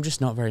 I'm just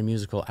not very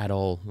musical at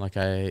all.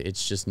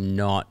 It's just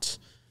not...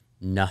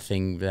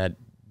 Nothing that,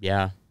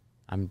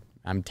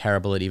 I'm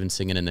terrible at even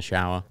singing in the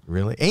shower.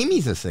 Really?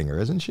 Amy's a singer,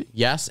 isn't she?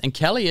 Yes, and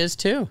Kelly is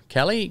too.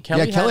 Kelly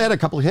had a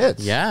couple of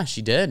hits. Yeah,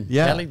 she did.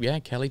 Yeah.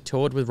 Kelly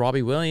toured with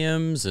Robbie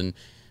Williams, and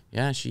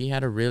she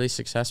had a really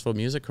successful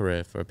music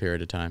career for a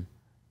period of time.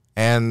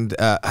 And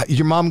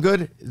your mom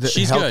good?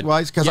 She's good.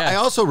 Health-wise? Because I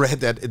also read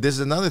that, this is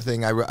another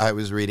thing I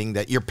was reading,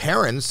 that your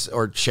parents,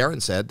 or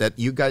Sharon said, that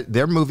you guys,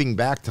 they're moving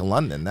back to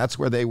London. That's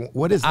where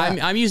what is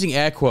that? I'm using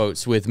air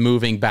quotes with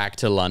moving back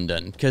to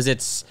London, because they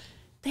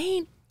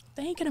ain't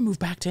going to move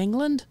back to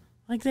England.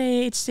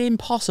 It's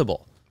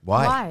impossible.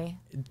 Why?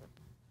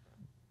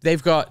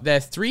 They've got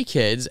their 3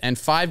 kids and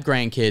 5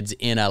 grandkids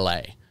in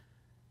LA.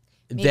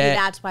 Maybe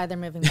that's why they're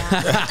moving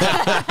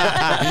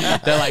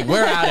back. They're like,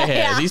 we're out of here.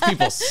 Yeah. These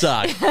people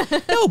suck.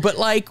 No, but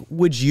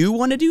would you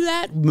want to do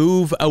that?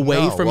 Move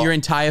away from your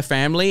entire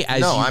family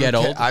as you get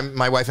old?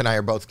 My wife and I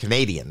are both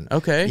Canadian.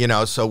 Okay.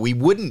 So we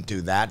wouldn't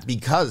do that,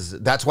 because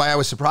that's why I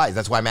was surprised.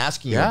 That's why I'm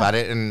asking you about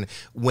it. And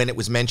when it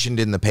was mentioned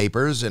in the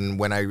papers, and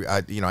when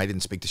I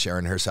didn't speak to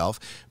Sharon herself,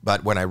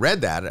 but when I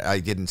read that, I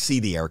didn't see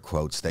the air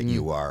quotes that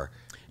you are.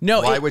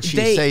 No. Why would she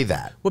say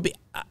that? Would be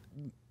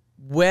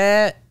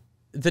where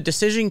the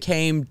decision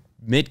came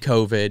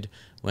mid-COVID,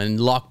 when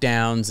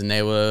lockdowns, and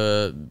they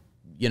were,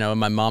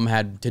 my mom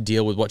had to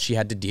deal with what she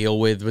had to deal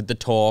with the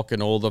talk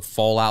and all the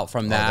fallout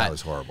from that. That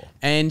was horrible.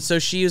 And so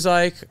she was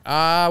like,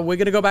 we're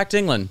going to go back to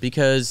England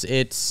because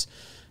it's,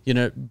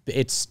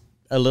 it's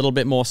a little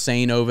bit more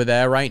sane over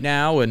there right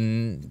now.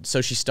 And so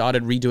she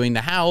started redoing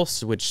the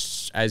house,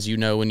 which, as you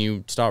know, when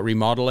you start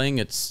remodeling,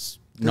 it's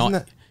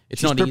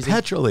It's not easy.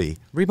 Perpetually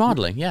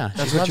Remodeling, yeah.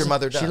 That's what your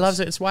mother does. She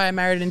loves it. It's why I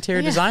married an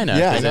interior designer.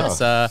 Yeah, I know.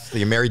 So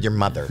you married your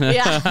mother.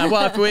 Yeah.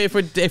 well, if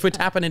we're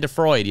tapping into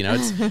Freud, you know,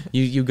 it's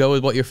you go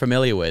with what you're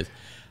familiar with.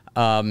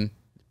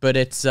 But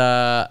it's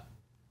they're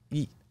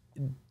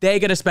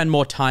going to spend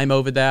more time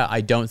over there.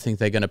 I don't think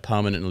they're going to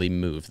permanently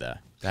move there.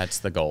 That's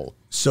the goal.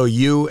 So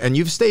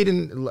you've stayed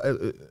in.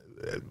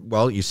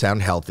 Well, you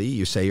sound healthy.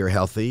 You say you're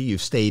healthy.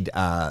 You've stayed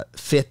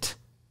fit.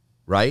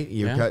 Right?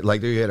 You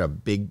had a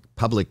big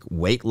public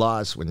weight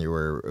loss when you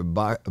were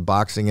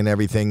boxing and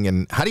everything.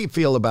 And how do you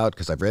feel about,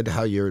 because I've read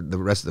how the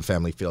rest of the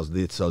family feels,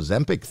 this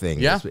Ozempic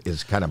thing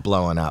is kind of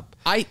blowing up.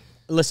 I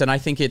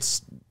think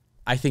it's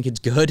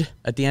good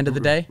at the end of the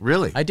day.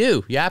 Really? I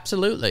do. Yeah,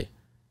 absolutely.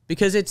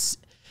 Because it's,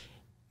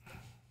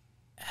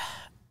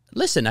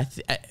 listen,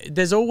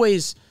 there's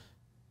always,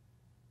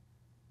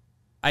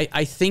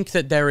 I think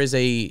that there is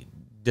a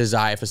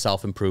desire for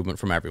self-improvement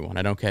from everyone.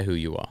 I don't care who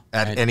you are.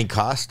 At any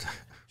cost?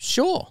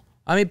 Sure.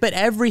 I mean, but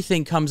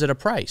everything comes at a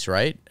price,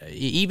 right?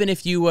 Even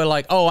if you were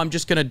like, oh, I'm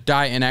just going to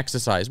diet and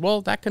exercise.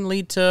 Well, that can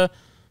lead to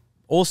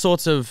all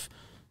sorts of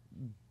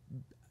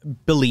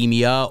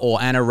bulimia or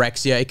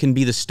anorexia. It can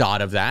be the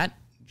start of that.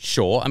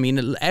 Sure. I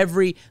mean,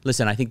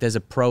 listen, I think there's a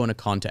pro and a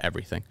con to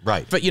everything.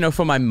 Right. But,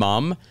 for my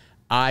mom,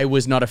 I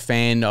was not a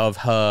fan of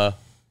her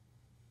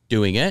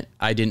doing it.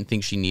 I didn't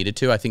think she needed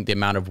to. I think the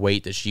amount of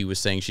weight that she was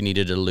saying she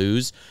needed to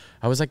lose,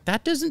 I was like,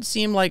 that doesn't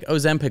seem like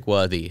Ozempic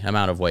worthy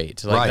amount of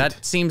weight. Like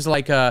that seems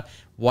like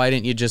why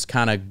didn't you just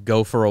kind of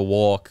go for a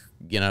walk,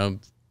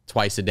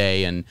 twice a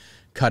day and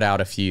cut out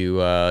a few,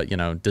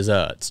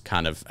 desserts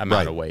kind of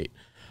amount of weight.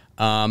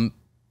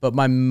 But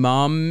my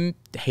mom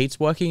hates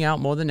working out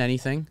more than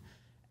anything.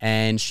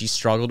 And she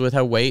struggled with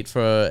her weight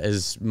for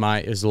as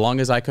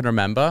long as I can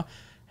remember.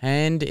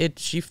 And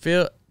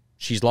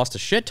she's lost a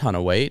shit ton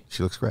of weight.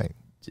 She looks great.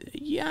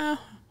 Yeah,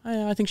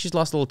 I think she's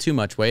lost a little too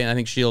much weight, and I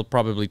think she'll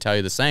probably tell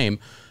you the same.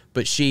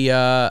 But she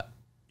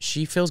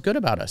feels good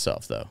about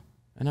herself, though.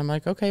 And I'm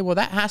like, okay, well,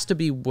 that has to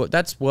be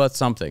that's worth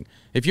something.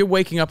 If you're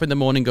waking up in the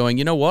morning going,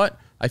 you know what,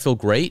 I feel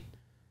great.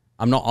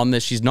 I'm not on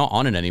this. She's not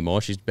on it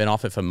anymore. She's been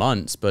off it for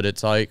months, but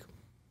it's like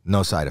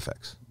no side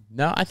effects.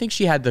 No, I think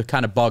she had the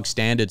kind of bog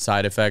standard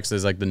side effects.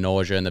 There's like the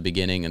nausea in the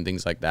beginning and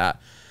things like that.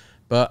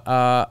 But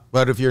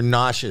if you're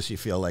nauseous, you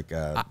feel like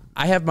I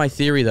have my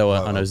theory though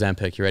on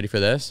Ozempic. You ready for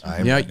this?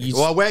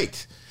 Well,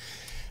 wait.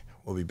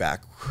 We'll be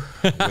back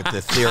with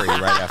the theory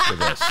right after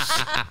this.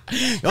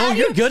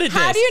 You're good at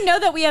this. How do you know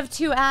that we have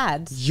 2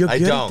 ads? You're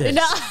good at this.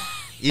 No.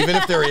 Even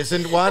if there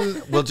isn't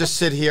one, we'll just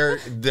sit here.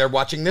 They're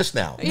watching this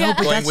now. Yeah.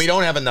 Going, we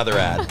don't have another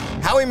ad.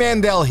 Howie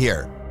Mandel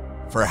here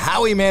for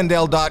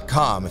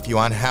HowieMandel.com. If you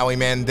want Howie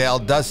Mandel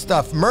Does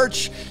Stuff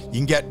merch, you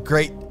can get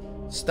great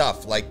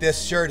stuff like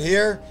this shirt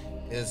here.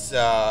 This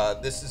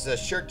is a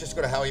shirt. Just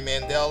go to Howie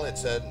Mandel.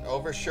 It's an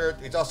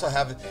overshirt. We also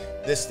have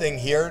this thing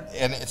here,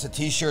 and it's a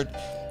t-shirt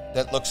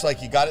that looks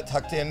like you got it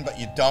tucked in, but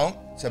you don't.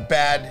 It's a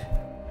bad.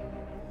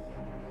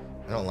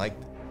 I don't like.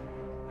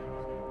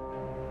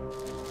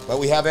 But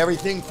we have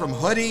everything from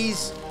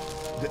hoodies,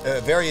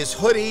 various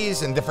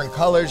hoodies in different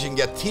colors. You can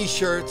get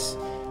t-shirts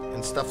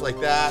and stuff like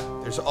that.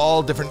 There's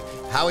all different.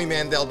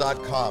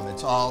 HowieMandel.com.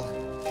 It's all.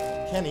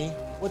 Kenny,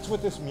 what's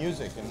with this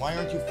music? And why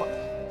aren't you?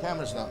 The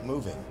camera's not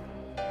moving.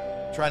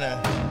 Trying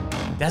to.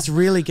 That's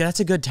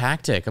a good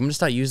tactic. I'm gonna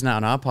start using that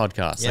on our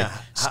podcast. Yeah. Like,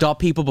 stop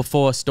people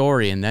before a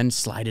story and then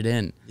slide it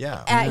in.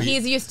 Yeah.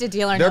 He's used to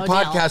Deal or Their No Deal.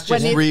 podcast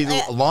just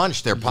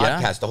relaunched their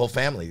podcast, the whole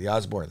family, the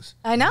Osbournes.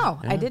 I know.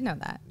 Yeah. I did know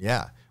that.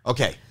 Yeah.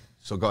 Okay.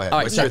 So go ahead.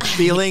 Right, What's your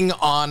feeling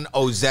on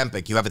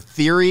Ozempic? You have a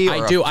theory?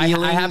 Or I do. I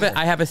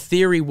have a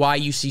theory why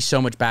you see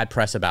so much bad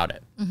press about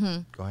it. Mm-hmm.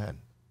 Go ahead.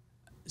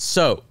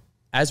 So,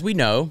 as we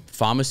know,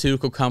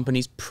 pharmaceutical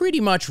companies pretty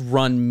much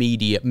run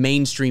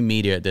mainstream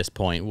media at this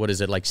point. What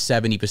is it, like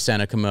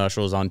 70% of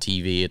commercials on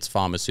TV, it's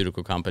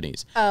pharmaceutical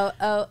companies.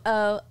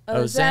 Ozempic.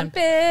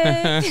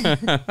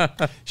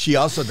 She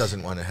also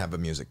doesn't want to have a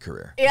music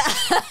career. Yeah.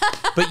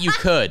 But you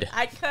could.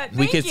 I could.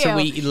 Listen,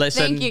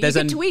 Thank you. You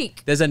could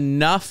tweak. There's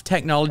enough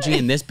technology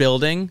in this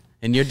building,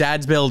 in your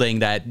dad's building,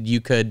 that you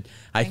could,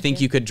 I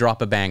think you could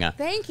drop a banger.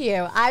 Thank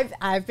you.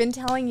 I've been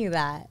telling you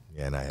that.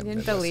 Yeah, and I haven't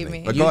didn't been believe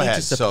listening. me. But You go need ahead.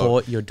 to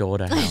support your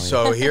daughter, Howie.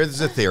 So here's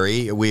the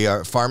theory. We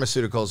are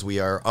pharmaceuticals. We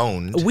are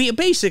owned.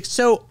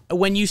 So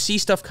when you see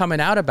stuff coming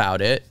out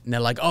about it, and they're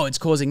like, "Oh, it's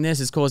causing this,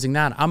 it's causing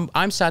that,"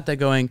 I'm sat there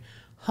going,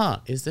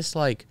 is this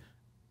like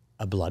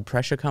a blood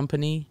pressure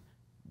company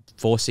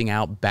forcing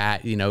out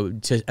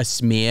to a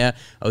smear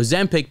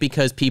Ozempic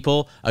because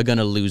people are going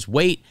to lose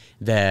weight,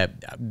 the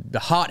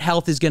heart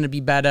health is going to be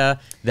better,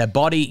 their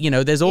body,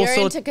 there's all You're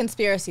sorts. into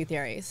conspiracy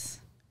theories.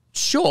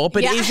 Sure,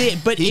 but Yeah.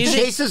 He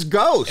chases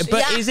ghosts.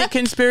 But is it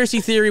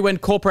conspiracy theory when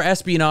corporate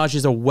espionage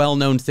is a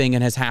well-known thing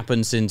and has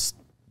happened since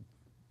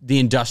the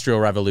Industrial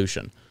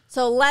Revolution?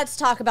 So let's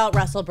talk about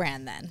Russell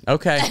Brand then.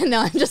 Okay. No,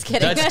 I'm just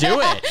kidding. Let's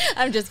do it.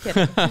 I'm just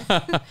kidding.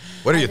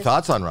 What are your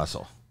thoughts on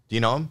Russell? Do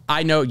you know him?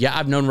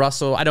 I've known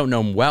Russell. I don't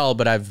know him well,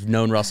 but I've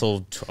known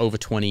Russell over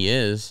 20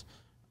 years.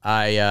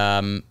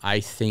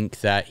 I think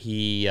that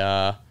he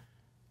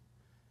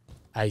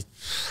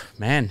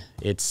Man,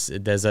 if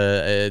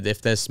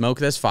there's smoke,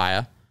 there's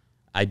fire.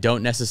 I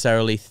don't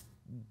necessarily,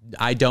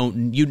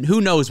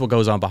 who knows what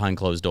goes on behind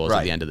closed doors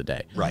at the end of the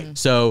day. Right.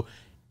 So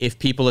if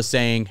people are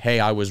saying, hey,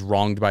 I was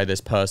wronged by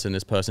this person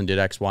did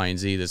X, Y, and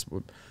Z,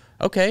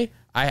 okay,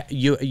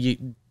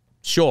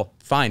 sure,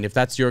 fine. If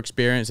that's your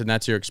experience and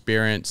that's your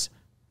experience,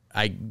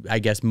 I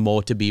guess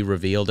more to be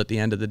revealed at the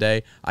end of the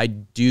day. I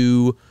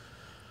do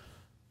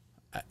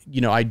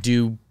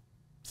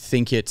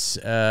think it's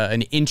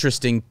an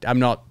interesting, I'm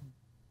not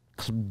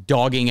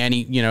dogging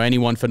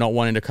anyone for not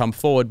wanting to come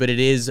forward, but it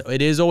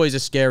is always a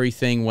scary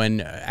thing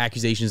when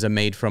accusations are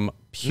made from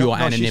pure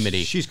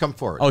anonymity. She's come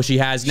forward. Oh, she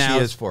has now?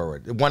 She is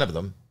forward. One of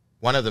them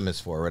is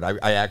forward.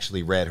 I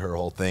actually read her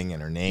whole thing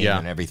and her name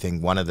and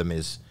everything. One of them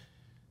is,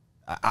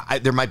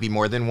 there might be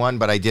more than one,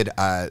 but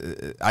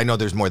I know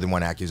there's more than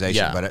one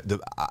accusation,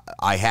 but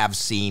I have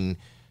seen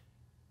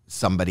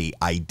somebody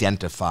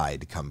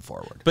identified come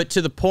forward. But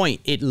to the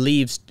point, it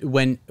leaves,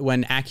 when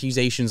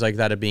accusations like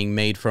that are being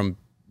made from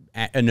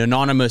an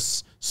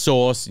anonymous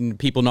source and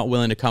people not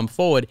willing to come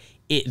forward,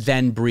 it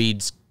then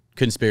breeds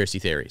conspiracy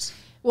theories.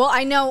 Well,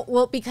 I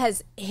know,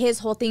 because his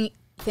whole thing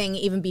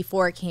even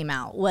before it came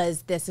out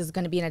was this is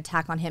going to be an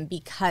attack on him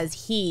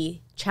because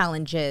he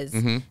challenges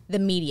the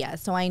media.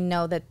 So I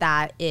know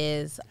that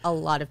is a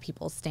lot of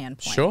people's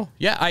standpoint. Sure.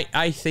 Yeah,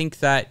 I think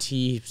that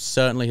he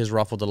certainly has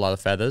ruffled a lot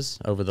of feathers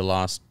over the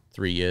last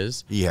 3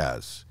 years. He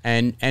has.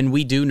 And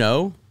we do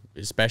know,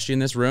 especially in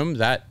this room,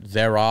 that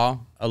there are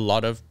a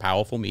lot of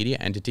powerful media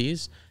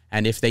entities,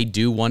 and if they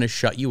do want to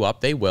shut you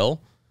up, they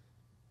will.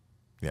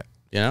 Yeah.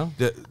 You know?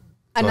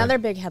 Another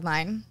big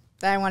headline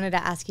that I wanted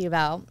to ask you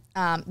about,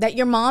 that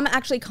your mom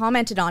actually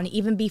commented on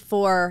even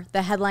before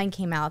the headline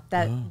came out,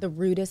 that the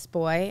rudest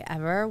boy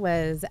ever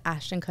was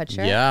Ashton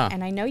Kutcher. Yeah.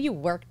 And I know you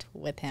worked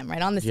with him,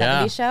 right, on the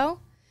 70s show?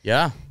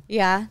 Yeah.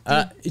 Yeah.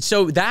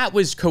 So that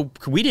was,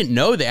 we didn't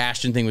know the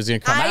Ashton thing was going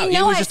to come out. I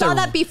know, I saw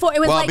that before.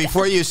 It was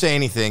before you say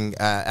anything,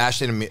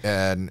 Ashton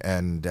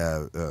and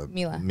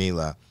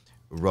Mila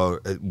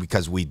wrote,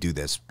 because we do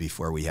this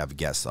before we have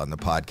guests on the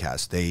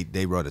podcast,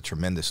 they wrote a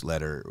tremendous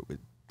letter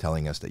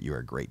telling us that you're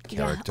a great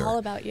character. Yeah, all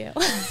about you.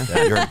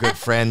 That you're a good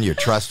friend, you're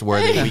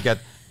trustworthy. We got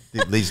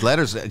these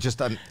letters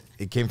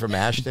it came from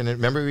Ashton.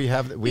 Remember, we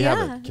have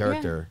a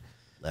character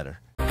letter.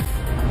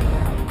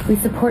 We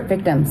support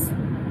victims.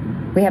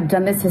 We have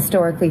done this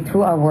historically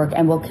through our work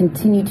and will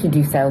continue to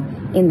do so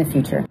in the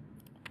future.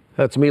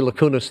 That's Mila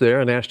Kunis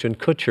there and Ashton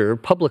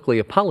Kutcher publicly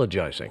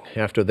apologizing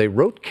after they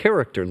wrote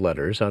character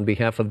letters on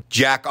behalf of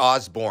Jack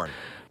Osbourne.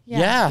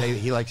 Yeah.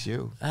 He likes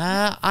you.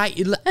 I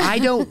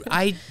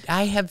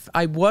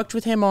worked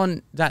with him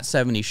on that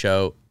 70s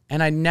show,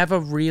 and I never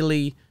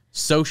really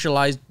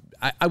socialized.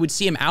 I would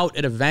see him out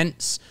at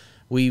events.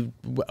 We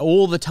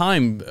all the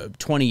time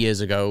 20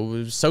 years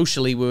ago,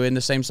 socially, we were in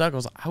the same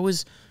circles. I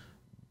was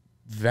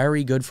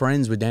very good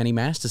friends with Danny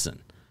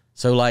Masterson.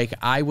 So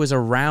I was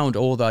around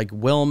all the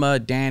Wilma,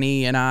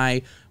 Danny,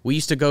 and we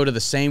used to go to the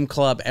same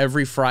club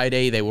every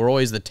Friday. They were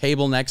always the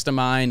table next to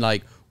mine.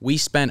 We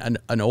spent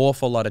an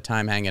awful lot of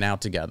time hanging out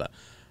together.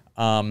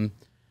 But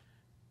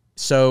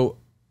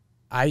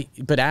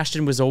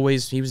Ashton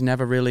he was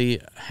never really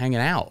hanging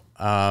out.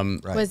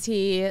 Right. Was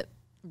he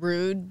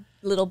rude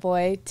little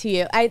boy to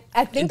you? I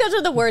think those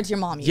are the words your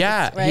mom used,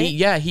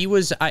 right? He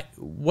was,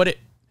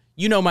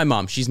 you know my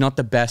mom. She's not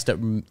the best at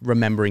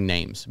remembering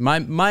names. My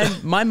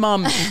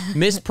mom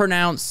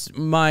mispronounced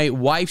my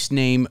wife's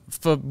name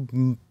for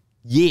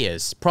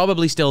years.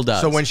 Probably still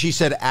does. So when she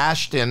said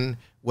Ashton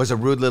was a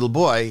rude little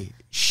boy,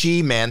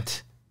 she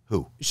meant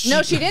who?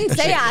 No, she didn't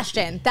say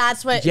Ashton.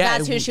 That's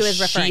who she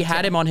was referring to. She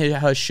had him on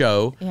her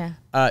show.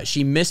 Yeah.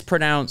 She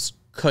mispronounced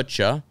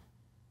Kutcher.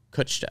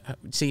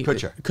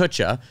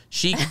 Kutcher.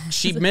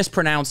 She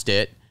mispronounced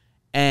it,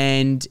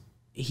 and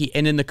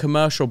in the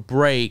commercial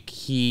break,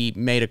 he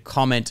made a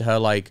comment to her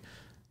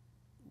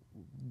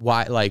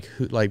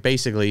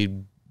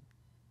basically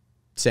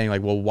saying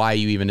well, why are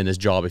you even in this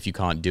job if you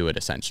can't do it,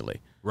 essentially.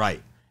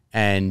 Right.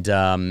 And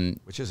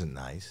which isn't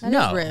nice. That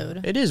is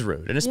rude. It is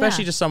rude, and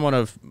especially to someone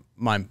of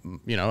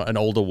an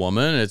older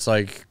woman. It's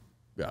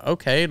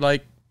okay,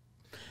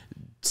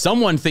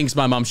 someone thinks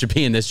my mom should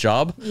be in this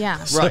job.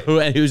 Yeah. Right.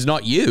 And who's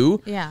not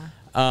you. Yeah.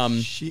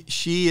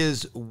 She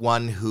is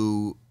one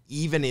who,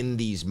 even in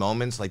these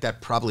moments,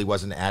 that probably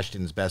wasn't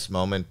Ashton's best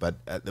moment, but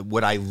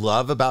what I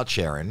love about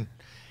Sharon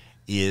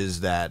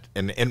is that,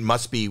 and it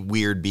must be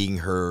weird being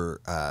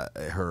her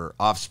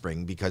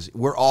offspring, because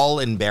we're all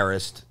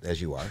embarrassed,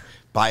 as you are,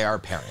 by our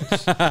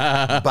parents.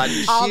 But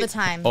all the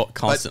time. Oh,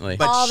 constantly.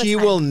 But she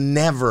will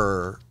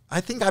never,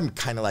 I think I'm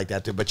kind of like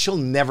that too, but she'll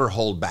never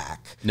hold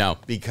back. No.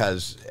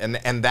 Because,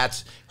 and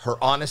that's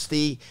her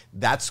honesty.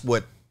 That's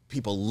what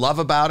people love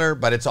about her,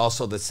 but it's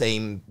also that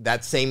same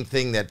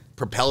thing that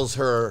propels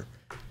her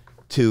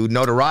to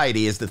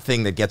notoriety is the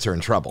thing that gets her in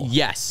trouble.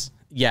 Yes.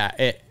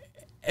 Yeah.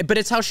 But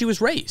it's how she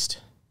was raised.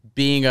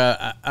 Being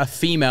a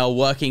female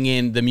working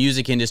in the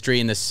music industry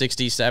in the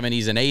 60s,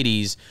 70s, and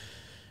 80s,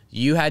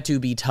 you had to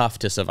be tough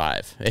to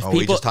survive.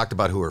 We just talked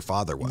about who her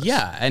father was.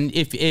 Yeah, and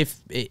if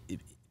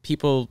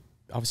people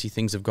obviously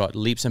things have got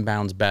leaps and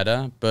bounds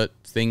better, but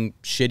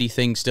shitty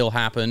things still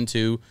happen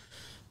to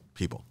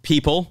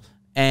people,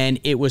 and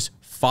it was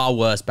far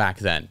worse back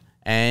then.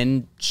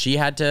 And she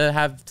had to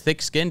have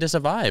thick skin to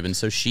survive, and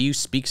so she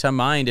speaks her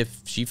mind.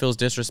 If she feels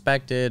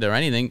disrespected or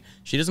anything,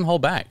 she doesn't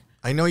hold back.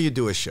 I know you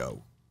do a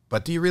show,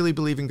 but do you really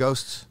believe in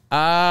ghosts?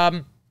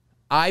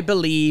 I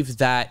believe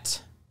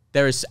that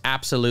there is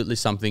absolutely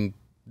something.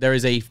 There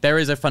is a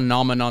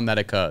phenomenon that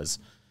occurs,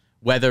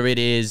 whether it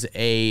is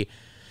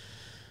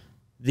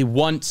the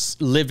once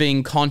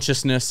living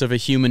consciousness of a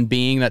human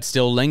being that's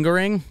still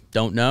lingering.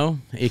 Don't know.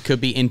 It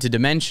could be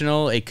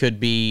interdimensional. It could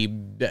be,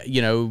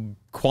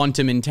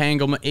 quantum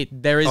entanglement.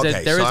 There is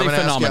a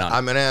phenomenon.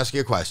 I'm going to ask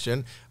you a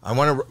question. I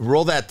want to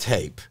roll that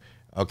tape,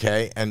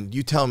 okay? And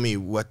you tell me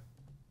what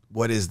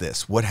is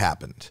this? What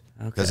happened?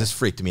 Because this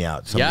freaked me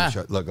out.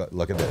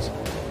 Look at this.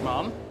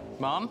 Mom?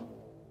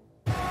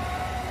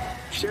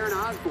 Sharon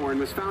Osbourne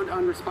was found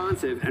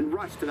unresponsive and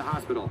rushed to the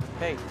hospital.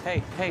 Hey.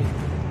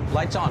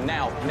 Lights on,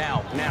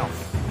 now.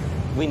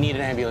 We need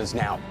an ambulance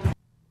now.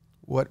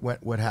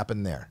 What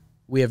happened there?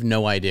 We have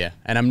no idea.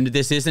 And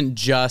this isn't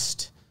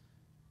just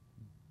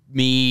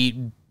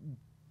me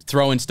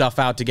throwing stuff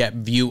out to get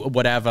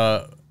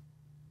whatever.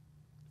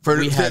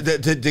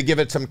 To give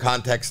it some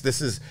context,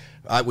 this is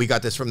we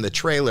got this from the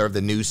trailer of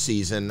the new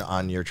season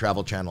on your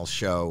Travel Channel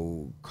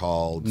show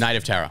called Night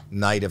of Terror.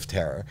 Night of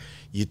Terror.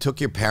 You took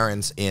your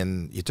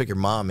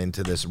mom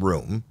into this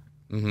room,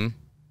 and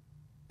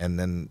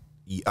then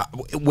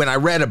when I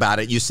read about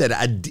it, you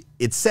said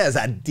it says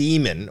a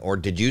demon, or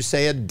did you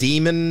say a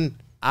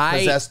demon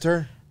possessed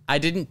her? I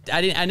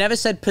never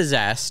said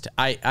possessed.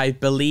 I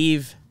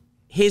believe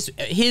his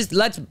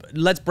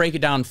let's break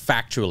it down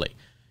factually.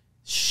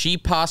 She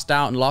passed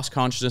out and lost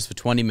consciousness for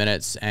 20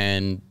 minutes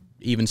and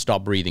even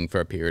stopped breathing for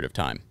a period of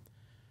time.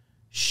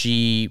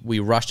 We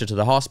rushed her to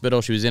the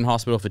hospital. She was in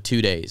hospital for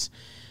 2 days.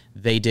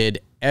 They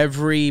did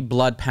every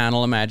blood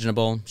panel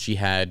imaginable. She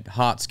had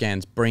heart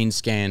scans, brain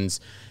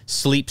scans,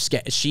 sleep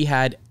scans. She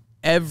had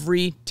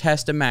every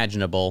test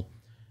imaginable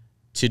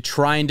to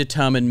try and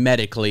determine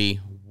medically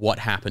what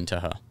happened to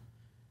her.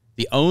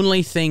 The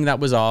only thing that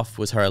was off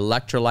was her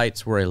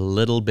electrolytes were a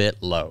little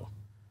bit low.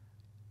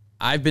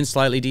 I've been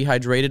slightly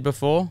dehydrated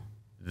before.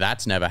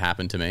 That's never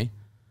happened to me.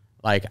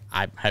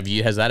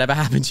 Has that ever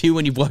happened to you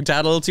when you've worked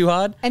out a little too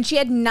hard? And she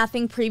had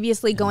nothing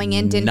previously going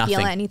in, didn't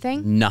feel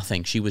anything?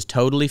 Nothing. She was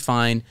totally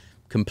fine,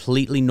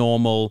 completely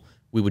normal.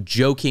 We were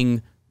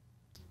joking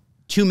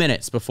 2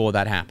 minutes before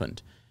that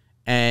happened.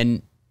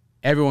 And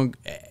everyone,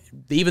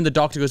 even the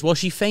doctor goes, well,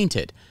 she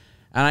fainted.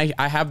 And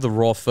I have the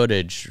raw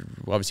footage.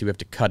 Obviously, we have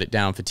to cut it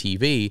down for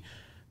TV.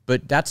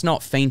 But that's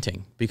not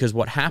fainting, because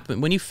what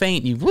happened, when you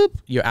faint,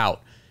 you're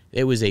out.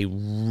 It was a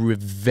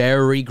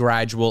very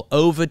gradual,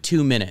 over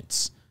 2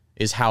 minutes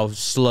is how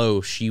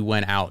slow she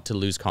went out to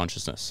lose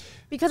consciousness.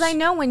 Because I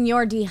know when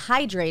you're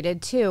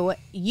dehydrated too,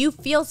 you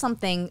feel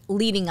something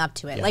leading up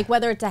to it. Yeah. Like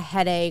whether it's a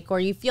headache or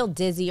you feel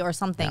dizzy or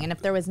something. Yeah. And if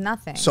there was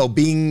nothing. So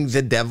being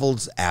the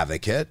devil's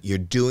advocate, you're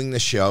doing the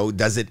show.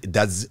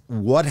 Does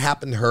what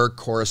happened to her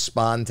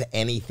correspond to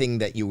anything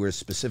that you were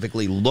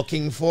specifically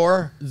looking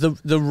for?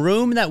 The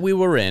room that we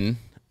were in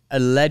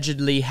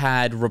allegedly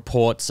had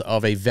reports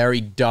of a very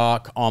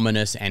dark,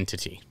 ominous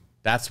entity.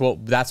 That's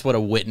what a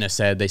witness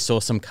said. They saw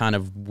some kind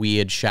of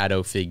weird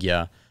shadow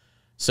figure.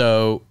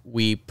 So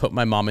we put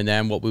my mom in there,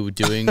 and what we were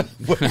doing...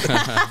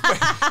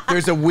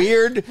 There's a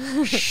weird,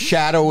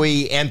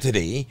 shadowy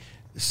entity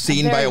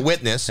seen by a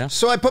witness,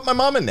 so I put my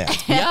mom in there.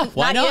 Yeah,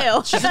 why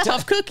not? She's a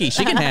tough cookie.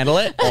 She can handle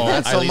it. Or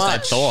not so at least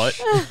much.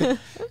 I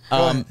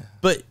thought.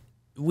 But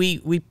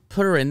we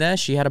put her in there.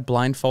 She had a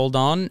blindfold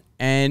on,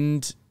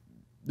 and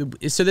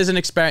so there's an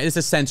experiment. It's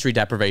a sensory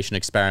deprivation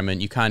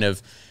experiment. You kind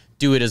of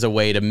do it as a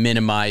way to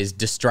minimize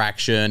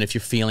distraction. If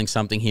you're feeling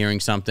something,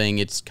 hearing something,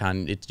 it's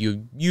you're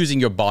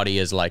using your body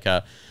as like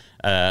a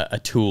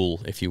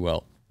tool, if you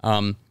will.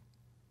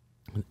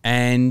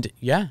 And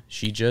yeah,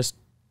 she just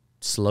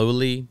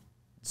slowly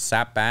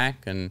sat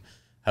back, and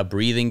her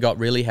breathing got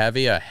really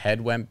heavy. Her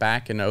head went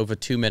back, and over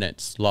 2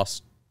 minutes,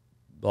 lost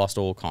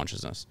all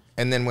consciousness.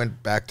 And then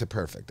went back to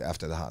perfect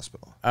after the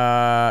hospital.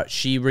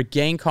 She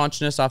regained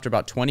consciousness after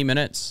about 20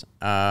 minutes.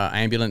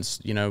 Ambulance,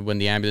 when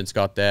the ambulance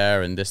got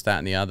there, and this, that,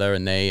 and the other,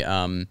 and they,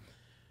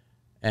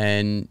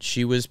 and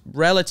she was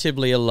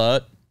relatively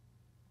alert.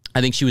 I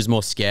think she was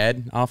more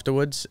scared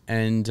afterwards.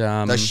 And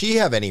does she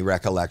have any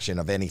recollection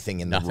of anything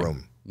in the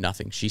room?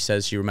 Nothing. She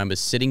says she remembers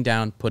sitting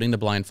down, putting the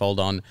blindfold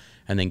on,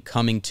 and then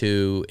coming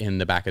to in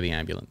the back of the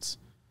ambulance.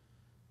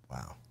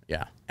 Wow.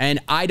 Yeah.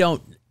 And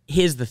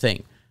here's the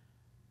thing.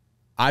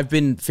 I've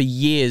been for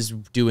years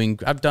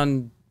I've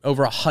done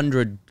over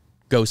 100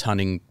 ghost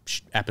hunting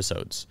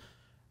episodes.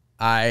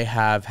 I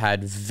have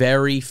had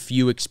very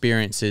few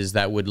experiences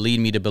that would lead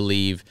me to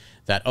believe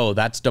that, oh,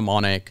 that's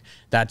demonic,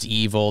 that's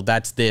evil,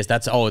 that's this,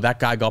 that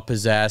guy got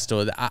possessed,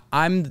 or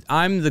I'm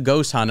the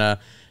ghost hunter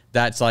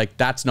that's like,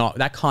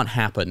 that can't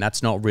happen,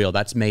 that's not real,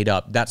 that's made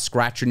up. That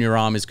scratch on your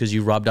arm is because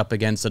you rubbed up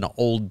against an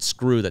old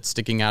screw that's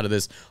sticking out of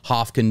this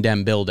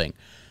half-condemned building.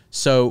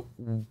 So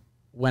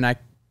when I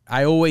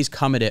I always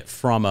come at it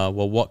from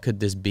well, what could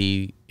this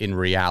be in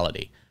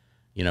reality?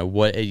 You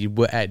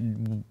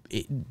know,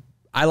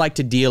 I like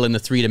to deal in the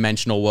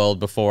 3-dimensional world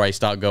before I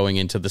start going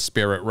into the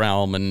spirit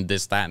realm and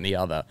this, that, and the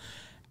other.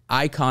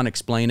 I can't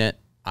explain it.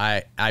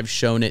 I've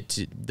shown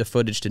the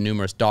footage to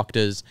numerous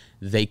doctors.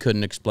 They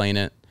couldn't explain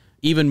it.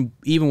 Even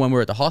when we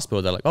were at the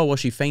hospital, they're like, oh, well,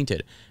 she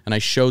fainted. And I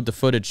showed the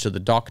footage to the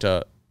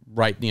doctor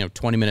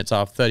 20 minutes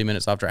off, 30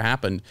 minutes after it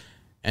happened,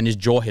 and his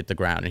jaw hit the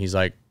ground. And he's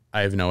like,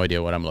 I have no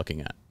idea what I'm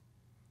looking at.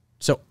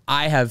 So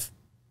I've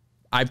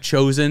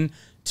chosen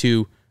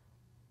to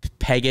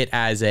peg it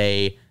as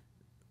a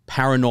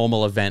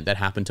paranormal event that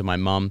happened to my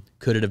mom.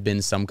 Could it have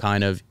been some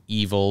kind of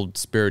evil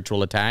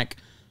spiritual attack?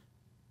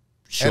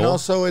 Sure. And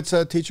also, it's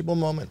a teachable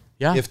moment.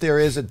 Yeah. If there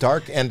is a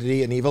dark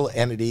entity, an evil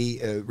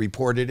entity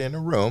reported in a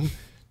room,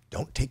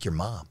 don't take your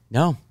mom.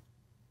 No.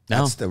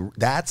 That's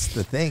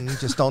the thing.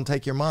 Just don't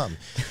take your mom.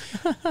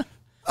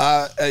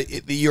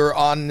 You're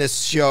on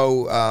this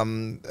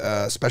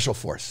show, Special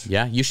Force.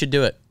 Yeah, you should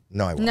do it.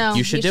 No, I won't. No,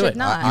 You should do it.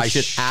 not. I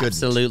should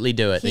absolutely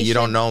do it. You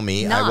don't know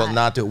me. I will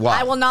not do.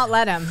 Why? I will not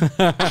let him.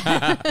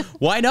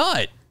 Why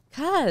not?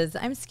 Because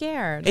I'm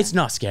scared. It's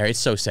not scary. It's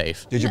so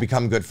safe. Did you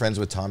become good friends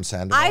with Tom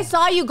Sandoval? I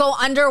saw you go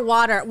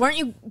underwater. Weren't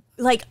you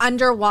like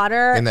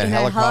underwater In the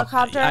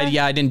helicopter?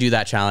 Yeah, I didn't do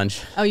that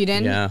challenge. Oh, you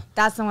didn't? Yeah.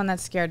 That's the one that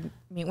scared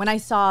me. When I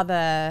saw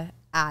the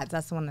ads,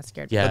 that's the one that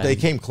scared me. Yeah. But they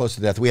came close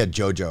to death. We had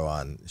JoJo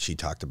on. She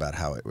talked about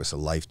how it was a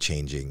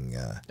life-changing.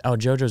 Oh,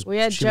 JoJo's. We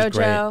had she was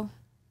great. JoJo,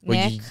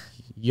 Well, Nick.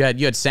 you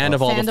had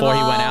Sandoval before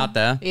he went out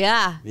there.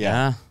 Yeah.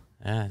 Yeah.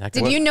 That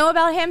Did you know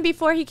about him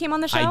before he came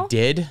on the show? I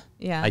did.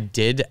 Yeah. I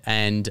did.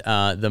 And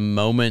the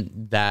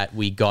moment that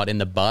we got in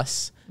the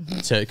bus,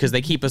 because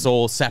they keep us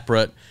all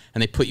separate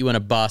and they put you in a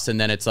bus and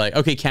then it's like,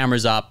 okay,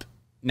 camera's up.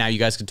 Now you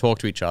guys can talk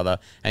to each other.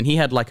 And he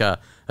had like a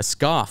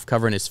scarf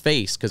covering his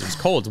face because it was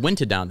cold. It's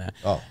winter down there.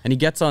 Oh. And he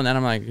gets on and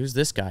I'm like, who's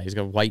this guy? He's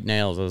got white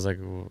nails. I was like,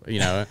 you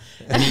know.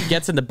 And he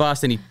gets in the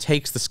bus and he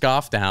takes the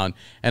scarf down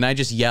and I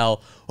just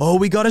yell, oh,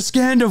 we got a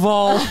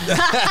Scandival.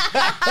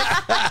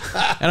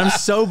 And I'm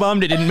so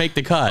bummed it didn't make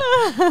the cut.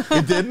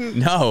 It didn't?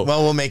 No.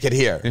 Well, we'll make it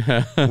here.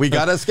 We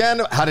got a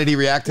scandal. How did he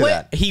react to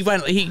that?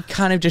 He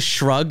kind of just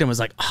shrugged and was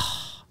like,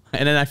 oh.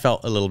 And then I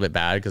felt a little bit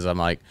bad because I'm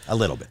like, A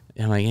little bit.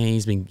 hey,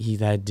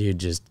 that dude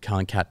just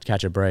can't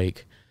catch a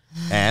break.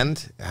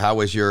 And how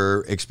was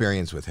your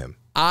experience with him?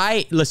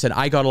 I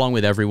got along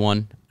with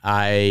everyone.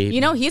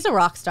 You know, he's a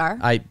rock star.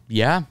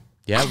 Yeah,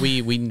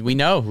 we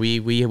know.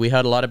 We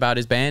heard a lot about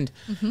his band.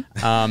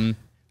 The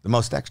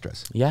most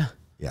extras. Yeah.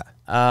 Yeah.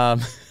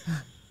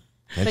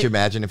 Can't you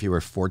imagine if you were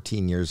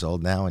 14 years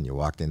old now and you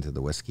walked into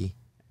the whiskey?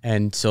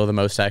 And saw the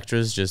most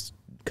extras just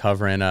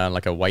covering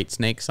like a White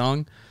Snake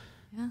song.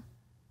 Yeah.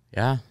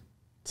 Yeah.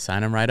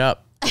 Sign him right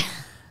up.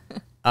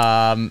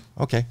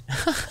 Okay.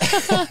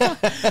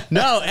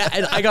 No,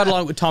 I got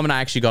along with Tom and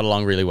I actually got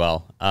along really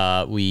well.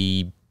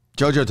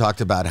 JoJo talked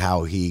about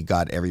how he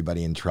got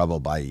everybody in trouble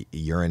by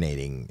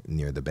urinating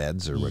near the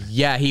beds or what.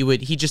 Yeah,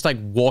 he just like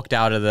walked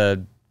out of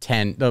the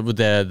tent,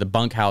 the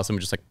bunkhouse and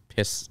would just like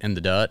piss in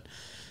the dirt.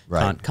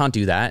 Right. Can't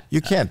do that.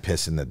 You can't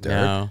piss in the dirt.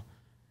 No.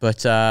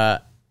 But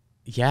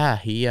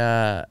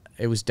yeah,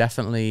 it was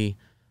definitely.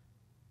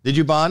 Did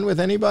you bond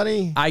with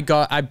anybody? I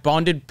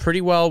bonded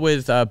pretty well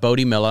with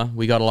Bodie Miller.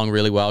 We got along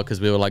really well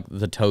because we were like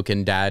the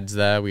token dads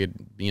there. We had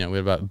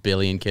about 1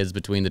 billion kids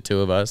between the two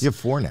of us. You have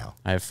 4 now.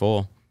 I have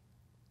 4.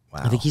 Wow.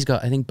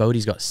 I think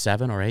Bodie's got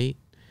 7 or 8.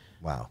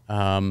 Wow.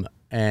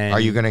 And Are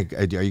you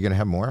gonna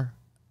have more?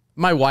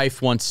 my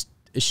wife wants.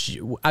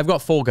 I've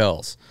got 4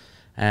 girls,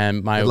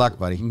 and Good luck,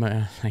 buddy.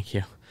 Thank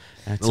you.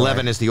 That's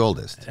 11 is the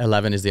oldest.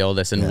 11 is the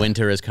oldest, and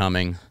winter is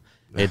coming.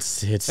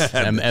 It's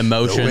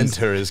emotions. The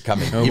winter is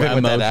coming. Even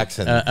with that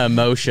accent.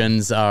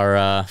 Emotions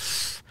are.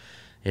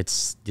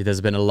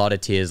 There's been a lot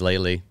of tears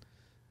lately.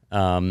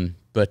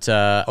 But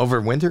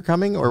over winter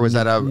coming, or was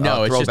that a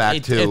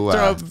throwback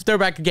to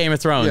throwback to Game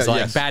of Thrones? Yeah, like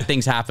yes. bad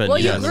things happen. Well,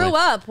 you grew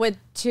up with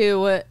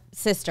 2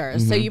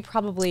 sisters, so you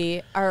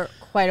probably are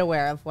quite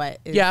aware of what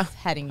is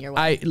heading your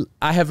way.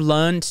 I have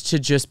learned to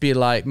just be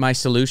like, my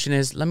solution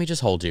is let me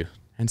just hold you.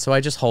 And so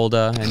I just hold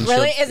her. And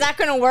really? Is that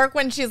going to work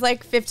when she's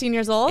like 15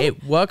 years old?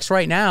 It works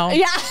right now.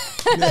 Yeah.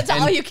 That's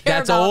all you care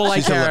that's about. all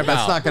I care about.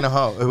 That's not going to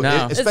hold.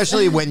 No.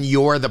 Especially when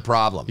you're the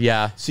problem.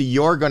 Yeah. So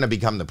you're going to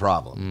become the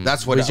problem.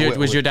 That's what.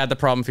 Was your dad the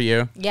problem for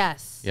you?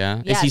 Yes.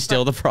 Yeah. Yes, Is he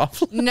still the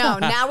problem? No.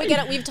 Now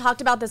we've talked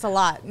about this a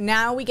lot.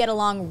 Now we get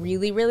along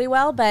really, really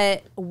well.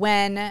 But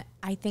when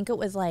I think it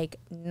was like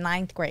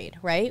 9th grade,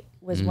 right?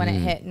 Was when it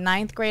hit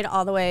 9th grade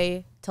all the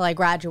way till I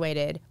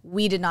graduated.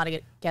 We did not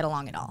get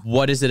along at all.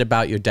 What is it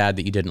about your dad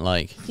that you didn't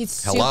like? He's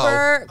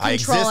super controlling. I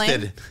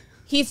existed.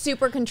 He's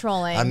super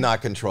controlling. I'm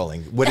not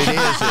controlling. What it is.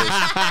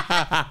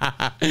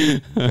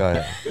 Go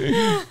ahead.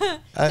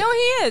 No,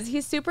 he is.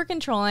 He's super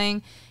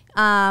controlling.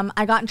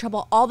 I got in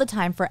trouble all the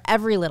time for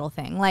every little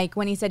thing. Like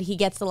when he said he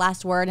gets the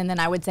last word, and then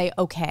I would say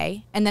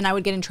okay, and then I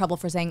would get in trouble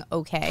for saying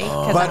okay.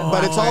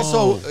 But it's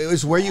also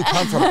where you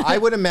come from. I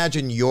would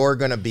imagine you're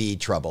going to be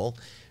trouble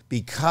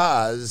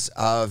because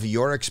of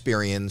your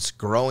experience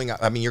growing up.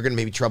 I mean, you're going to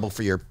maybe trouble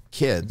for your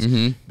kids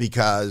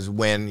because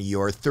when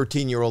your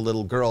 13-year-old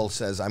little girl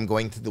says, I'm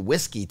going to the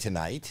whiskey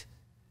tonight,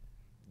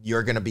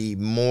 you're going to be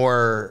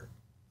more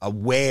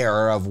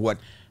aware of what.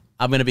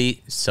 I'm going to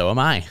be, so am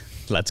I.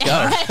 Let's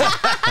go.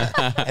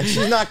 And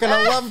she's not going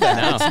to love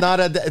that. No.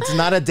 It's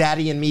not a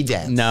daddy and me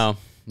dance. No,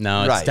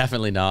 it's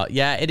definitely not.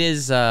 Yeah, it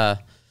is day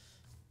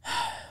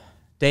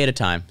at a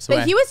time. So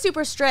but he was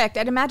super strict.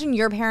 I'd imagine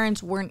your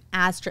parents weren't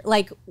as strict.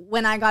 Like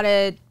when I got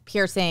a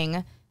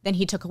piercing, then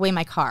he took away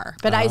my car.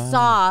 But I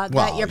saw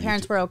that your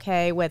parents were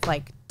okay with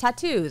like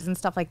tattoos and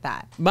stuff like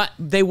that. But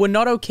they were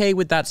not okay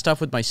with that stuff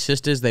with my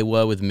sisters. They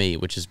were with me,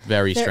 which is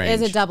very strange. There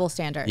is a double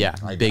standard. Yeah,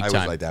 big time. I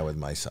was like that with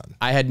my son.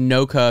 I had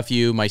no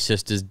curfew. My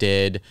sisters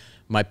did.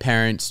 My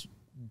parents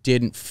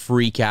didn't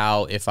freak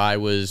out if I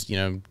was,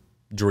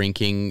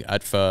 drinking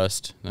at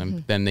first.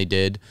 Then they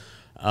did.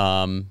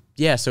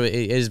 Yeah, so it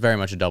is very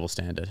much a double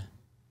standard.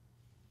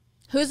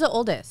 Who's the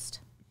oldest?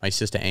 My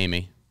sister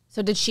Amy.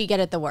 So did she get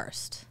it the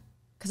worst?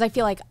 Because I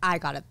feel like I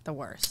got it the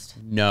worst.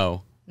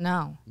 No.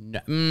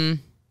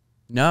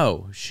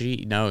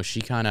 She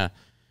kind of.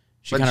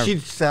 She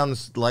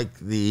sounds like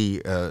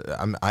the.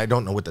 I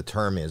don't know what the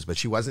term is, but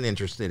she wasn't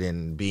interested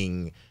in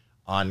being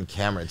on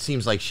camera. It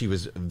seems like she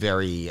was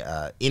very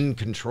in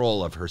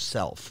control of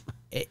herself.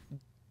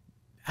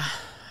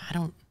 I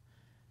don't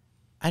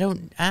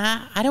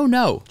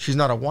know. She's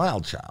not a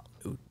wild child.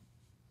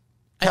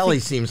 Kelly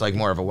seems like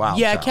more of a wild child.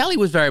 Yeah, Kelly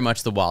was very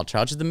much the wild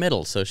child. She's the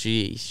middle, so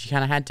she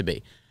kind of had to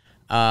be.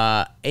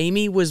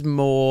 Amy was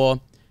more,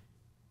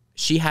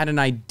 she had an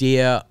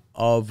idea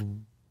of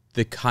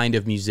the kind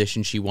of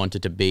musician she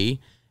wanted to be,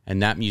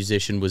 and that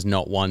musician was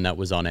not one that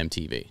was on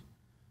MTV.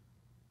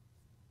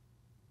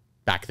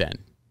 Back then.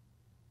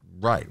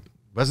 Right.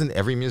 Wasn't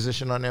every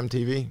musician on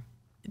MTV?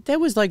 There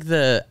was like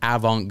the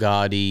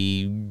avant-garde,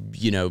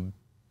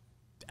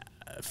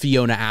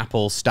 Fiona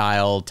Apple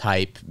style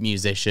type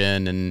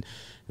musician, and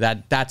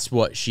that's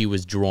what she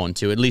was drawn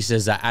to, at least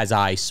as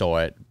I saw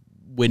it.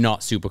 We're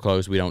not super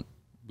close.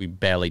 We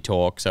barely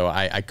talk, so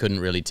I couldn't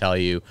really tell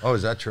you. Oh,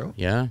 is that true?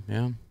 Yeah.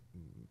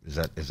 Is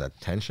that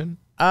tension?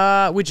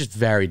 We're just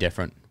very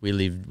different.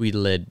 We've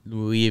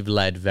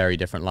led very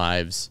different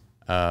lives.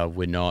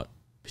 We're not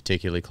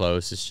particularly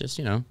close. It's just,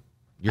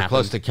 You're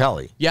close to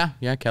Kelly. Yeah.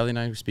 Kelly and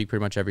I speak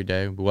pretty much every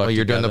day. We work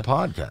you're together. doing the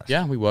podcast.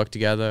 Yeah, we work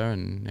together,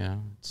 and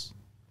it's.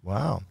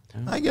 Wow.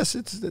 I guess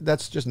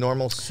that's just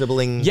normal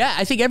sibling. Yeah,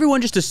 I think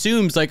everyone just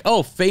assumes like,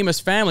 oh, famous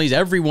families,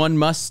 everyone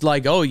must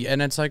like, oh,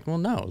 and it's like, well,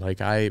 no. Like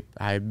I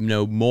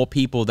know more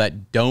people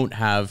that don't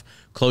have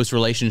close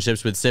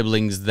relationships with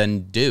siblings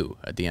than do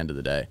at the end of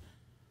the day.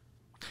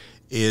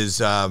 Is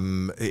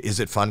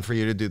it fun for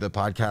you to do the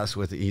podcast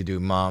with you do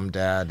mom,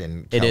 dad,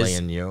 and Kelly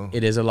and you?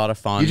 It is a lot of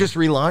fun. You just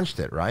relaunched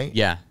it, right?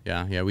 Yeah.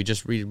 We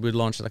just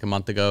relaunched it like a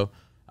month ago.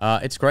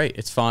 It's great.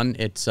 It's fun.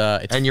 It's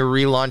and you're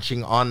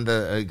relaunching on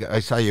the. I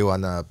saw you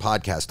on the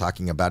podcast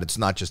talking about it's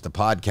not just a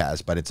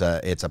podcast, but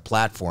it's a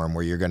platform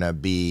where you're going to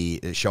be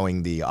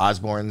showing the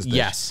Osbournes.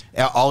 Yes.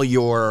 All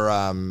your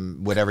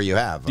whatever you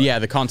have. Yeah,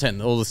 the content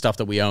and all the stuff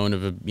that we own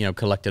have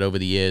collected over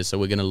the years. So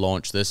we're going to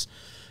launch this.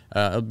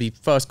 It'll be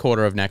first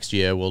quarter of next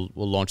year. We'll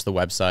launch the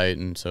website,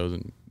 and so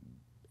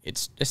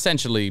it's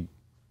essentially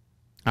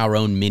our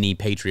own mini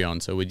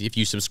Patreon. So if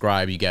you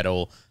subscribe, you get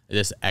all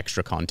this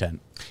extra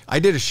content. I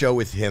did a show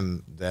with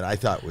him that I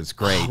thought was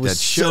great. Oh, it was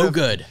so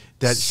good.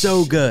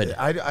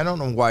 I don't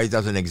know why it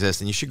doesn't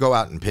exist, and you should go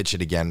out and pitch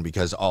it again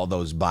because all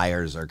those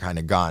buyers are kind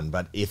of gone.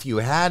 But if you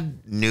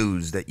had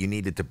news that you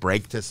needed to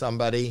break to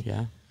somebody,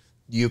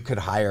 you could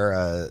hire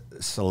a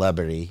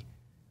celebrity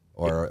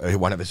or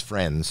one of his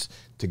friends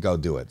to go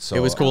do it. So it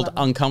was called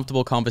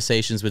Uncomfortable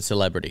Conversations with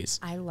Celebrities.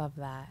 I love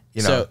that.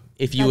 So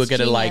if you were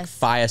going to like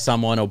fire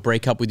someone or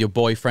break up with your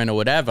boyfriend or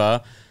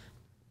whatever,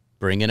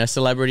 bring in a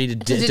celebrity to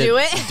do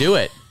it. Do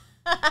it.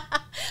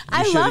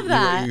 I love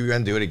that. You're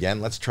going to do it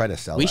again? Let's try to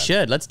sell We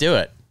should. Let's do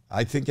it.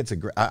 I think it's a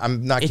great.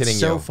 I'm not kidding you. It's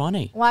so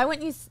funny. Why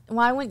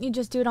wouldn't you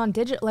just do it on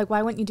digital? Like,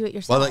 why wouldn't you do it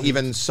yourself? Well,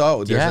 even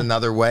so, there's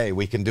another way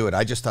we can do it.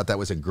 I just thought that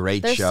was a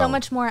great show. There's so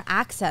much more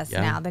access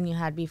now than you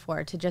had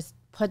before to just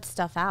put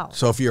stuff out.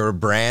 So if you're a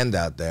brand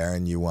out there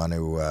and you want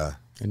to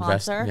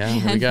invest, sponsor,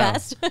 here we go.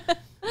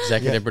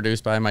 Executive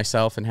produced by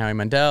myself and Howie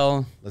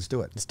Mandel. Let's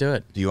do it. Let's do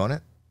it. Do you own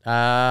it?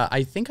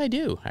 I think I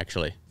do,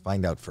 actually.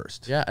 Find out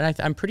first. Yeah, and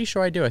I'm pretty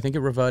sure I do. I think it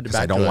reverted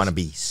back. I don't want to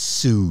be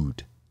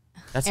sued.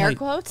 That's air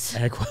quotes?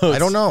 Air quotes. I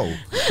don't know.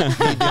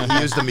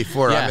 He used them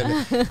before.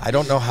 Yeah. I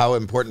don't know how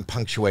important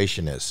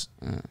punctuation is.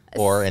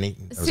 Or any.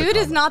 Sued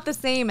is not the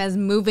same as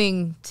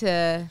moving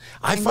to.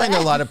 I find a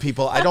lot of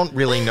people, I don't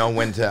really know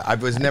when to. I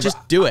was never.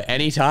 Just do it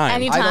anytime.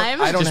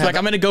 Anytime? I don't just like,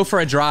 I'm going to go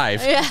for a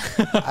drive. Yeah.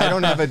 I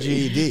don't have a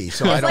GED.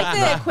 So it's like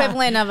the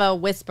equivalent of a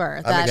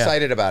whisper. I'm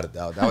excited about it,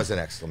 though. That was an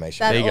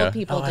exclamation. That there you old go.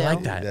 people do. I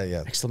like that.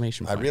 Yeah.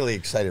 Exclamation point. I'm really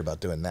excited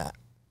about doing that.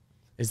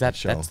 Is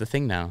that's the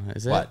thing now?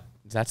 Is it? What?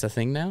 That's a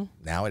thing now?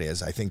 Now it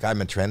is. I think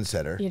I'm a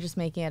trendsetter. You're just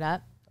making it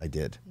up? I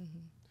did.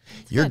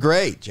 You're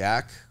great,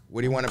 Jack.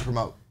 What do you want to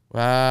promote?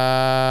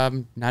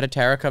 Night of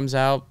Terror comes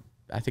out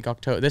I think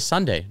this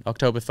Sunday,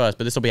 October 1st,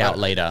 but this will be out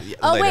later.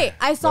 Oh, Later. wait.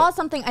 I saw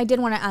something. I did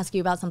want to ask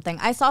you about something.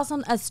 I saw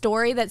a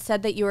story that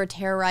said that you were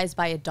terrorized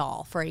by a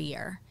doll for a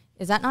year.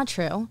 Is that not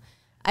true?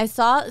 I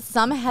saw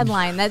some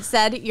headline that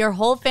said your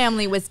whole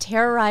family was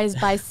terrorized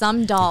by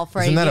some doll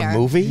for Isn't a year. that a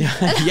movie?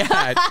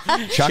 Yeah.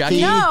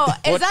 Chucky? No,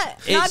 is that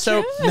not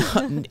true?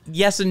 No,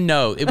 yes and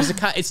no.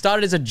 It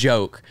started as a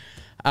joke.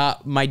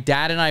 My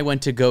dad and I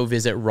went to go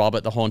visit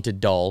Robert the Haunted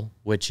Doll,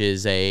 which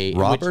is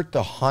Robert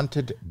the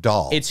Haunted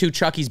Doll. It's who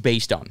Chucky's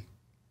based on.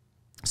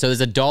 So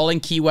there's a doll in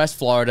Key West,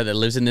 Florida that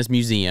lives in this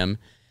museum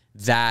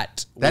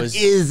that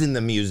is in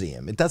the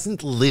museum. It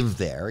doesn't live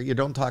there. You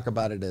don't talk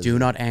about it as... Do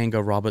not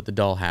anger Robert the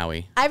Doll,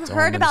 Howie. I've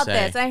heard about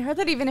this. I heard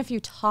that even if you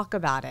talk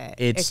about it,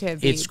 it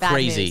could be it's bad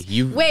crazy.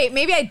 news. Wait,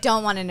 maybe I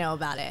don't want to know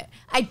about it.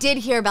 I did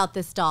hear about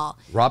this doll.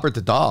 Robert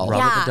the Doll.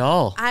 Robert the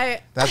Doll.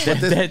 That's what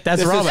this,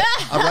 That's this Robert.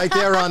 Is, right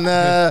there on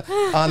the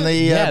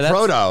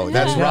proto.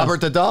 That's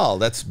Robert the Doll.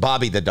 That's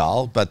Bobby the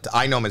Doll, but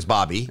I know him as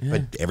Bobby,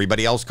 but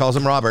everybody else calls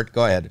him Robert.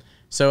 Go ahead.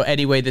 So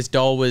anyway, this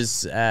doll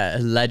was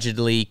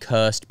allegedly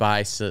cursed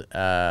by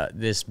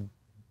this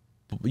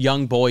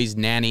young boy's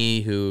nanny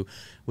who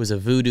was a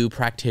voodoo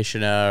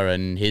practitioner,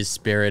 and his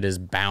spirit is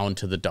bound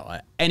to the doll.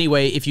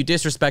 Anyway, if you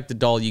disrespect the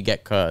doll, you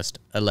get cursed,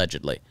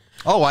 allegedly.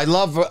 Oh, I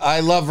love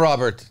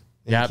Robert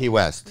in Key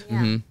West.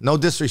 Yeah. No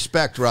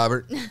disrespect,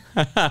 Robert. You're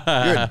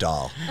a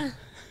doll.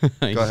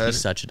 Go ahead.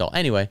 He's such a doll.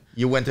 Anyway,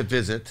 you went to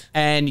visit,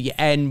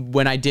 and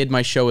when I did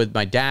my show with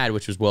my dad,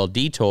 which was World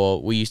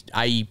Detour,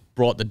 I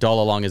brought the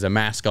doll along as a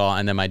mascot,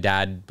 and then my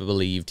dad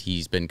believed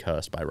he's been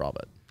cursed by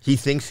Robert. He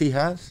thinks he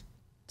has?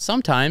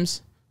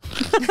 Sometimes.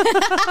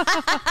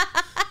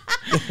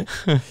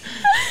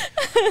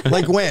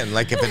 Like when?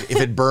 Like if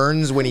it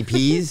burns when he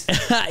pees?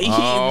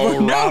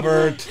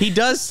 Robert. He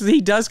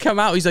does come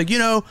out. He's like,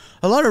 a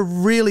lot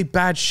of really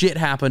bad shit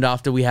happened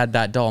after we had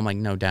that doll. I'm like,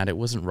 no, Dad, it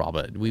wasn't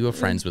Robert. We were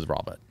friends with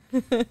Robert.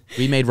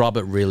 We made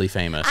Robert really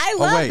famous. I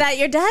love that.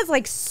 Your dad's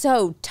like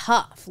so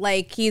tough.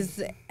 Like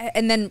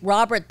and then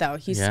Robert though,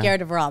 he's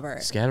scared of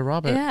Robert. Scared of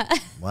Robert. Yeah.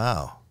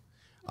 Wow.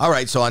 All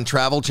right. So on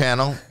Travel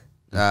Channel,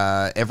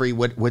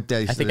 what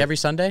day? I think every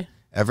Sunday.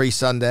 Every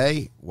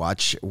Sunday,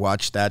 watch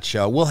that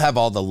show. We'll have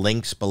all the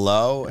links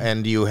below,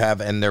 and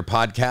their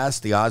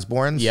podcast, the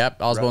Osbournes. Yep,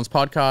 Osbournes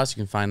podcast.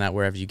 You can find that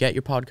wherever you get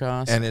your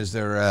podcast. And is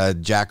there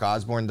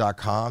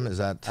jackelynshultz.com? Is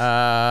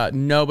that?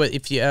 No, but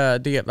if you, I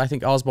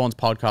think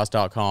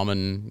osbournespodcast.com,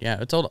 and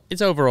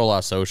it's over all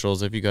our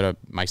socials. If you go to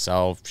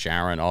myself,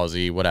 Sharon,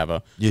 Ozzy,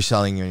 whatever. You're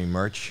selling any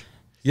merch?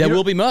 There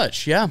will be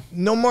merch, yeah.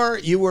 No more.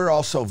 You were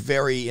also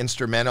very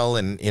instrumental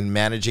in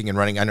managing and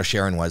running. I know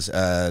Sharon was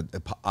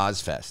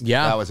Ozfest.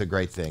 Yeah, that was a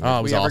great thing. Oh,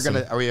 it was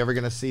awesome. Are we ever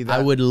gonna see that?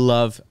 I would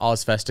love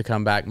Ozfest to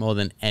come back more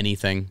than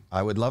anything.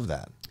 I would love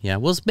that. Yeah,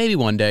 well, maybe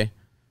one day.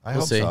 I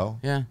hope so.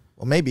 Yeah.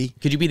 Well, maybe.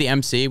 Could you be the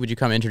MC? Would you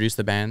come introduce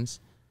the bands?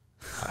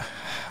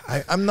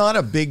 I'm not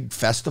a big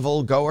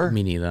festival goer.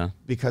 Me neither.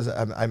 Because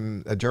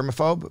I'm a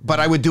germaphobe. But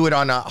I would do it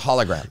on a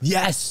hologram.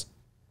 Yes.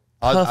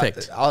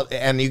 Perfect.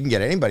 And you can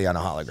get anybody on a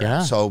hologram.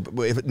 Yeah. So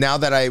now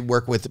that I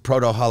work with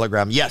Proto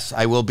Hologram, yes,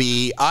 I will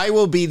be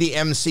the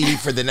MC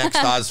for the next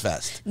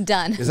Ozfest.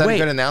 Done. Is that a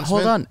good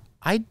announcement? Hold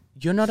on.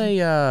 You're not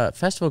a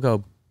festival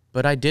go,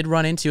 but I did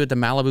run into you at the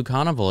Malibu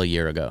Carnival a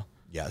year ago.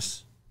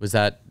 Yes. Was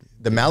that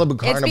the Malibu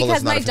Carnival? It's because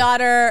is not my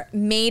daughter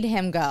made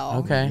him go.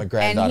 Okay. My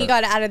granddaughter. And he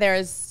got out of there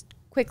as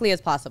quickly as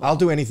possible. I'll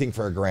do anything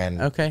for a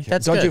grand. Okay,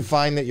 that's Don't good. you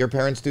find that your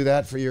parents do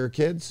that for your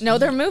kids? No,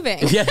 they're moving.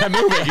 Yeah, they're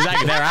moving.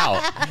 Exactly. They're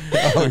out.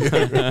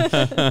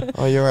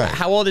 Oh, you're right.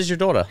 How old is your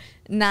daughter?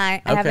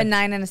 9. I have a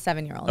 9 and a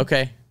 7-year-old.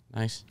 Okay.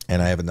 Nice.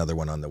 And I have another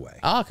one on the way.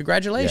 Oh,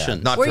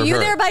 congratulations. Not Were for you her.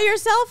 there by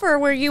yourself or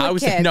were you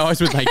with kids? No, I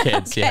was with my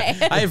kids. Okay.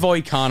 Yeah. I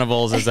avoid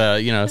carnivals as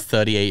a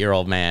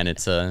 38-year-old man.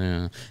 It's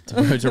a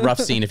rough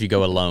scene if you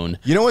go alone.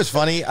 You know what's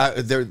funny?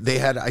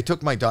 I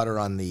took my daughter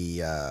on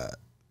the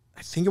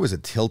I think it was a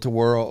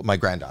tilt-a-whirl, my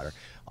granddaughter,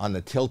 on the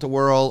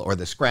tilt-a-whirl or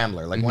the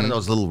scrambler, like one of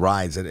those little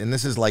rides. And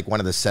this is like one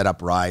of the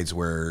setup rides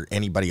where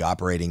anybody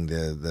operating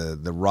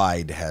the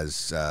ride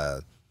has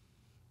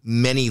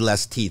many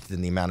less teeth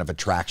than the amount of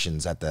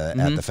attractions at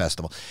the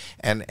festival.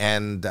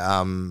 And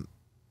I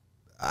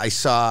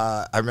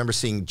remember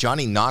seeing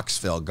Johnny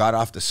Knoxville got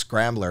off the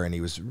scrambler and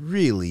he was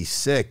really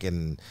sick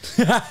and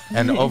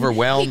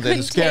overwhelmed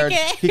and scared.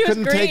 He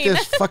couldn't take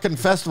this fucking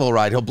festival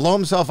ride. He'll blow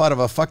himself out of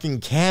a fucking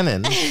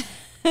cannon.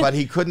 But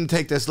he couldn't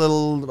take this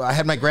little. I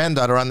had my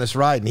granddaughter on this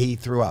ride, and he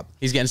threw up.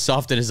 He's getting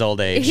soft in his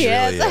old age. He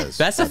really is.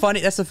 That's the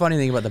funny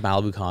thing about the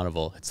Malibu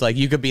Carnival. It's like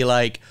you could be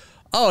like,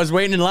 oh, I was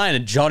waiting in line,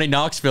 and Johnny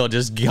Knoxville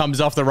just comes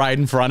off the ride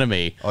in front of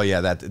me. Oh yeah,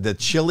 the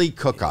chili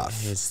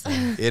cook-off. It's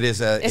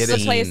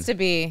the place to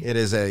be. It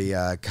is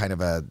a kind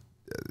of a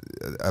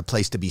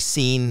place to be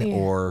seen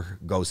or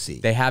go see.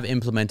 They have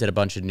implemented a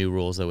bunch of new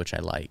rules though, which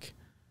I like.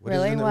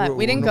 Really? What?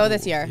 We didn't go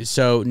this year.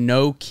 So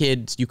no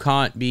kids. You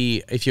can't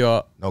be if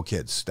you're no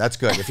kids. That's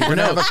good. If you're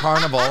gonna have a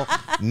carnival,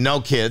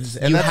 no kids,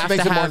 and that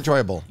makes it more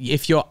enjoyable.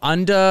 If you're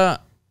under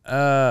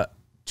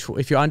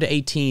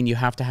 18, you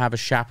have to have a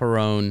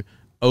chaperone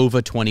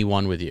over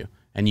 21 with you.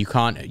 And you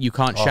can't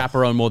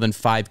chaperone more than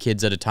 5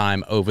 kids at a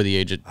time over the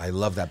age of. I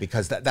love that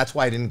because that's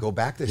why I didn't go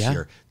back this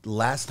year.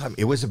 Last time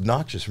it was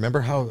obnoxious.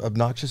 Remember how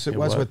obnoxious it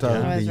was with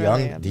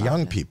the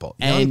young people.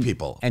 And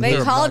they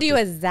called you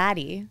a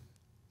zaddy.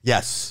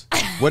 Yes.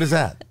 What is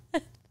that?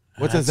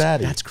 What's a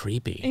zaddy? That's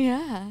creepy.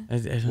 Yeah.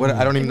 What?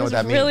 I don't even know what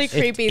that means. Really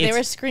creepy. They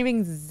were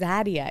screaming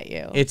zaddy at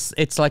you.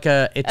 It's like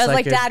a. I was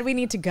like, Dad, we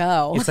need to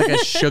go. It's like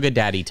a sugar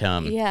daddy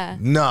term. Yeah.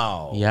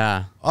 No.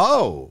 Yeah.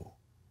 Oh.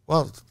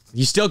 Well.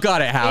 You still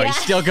got it, Howie. You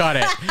still got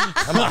it.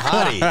 I'm a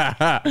hottie.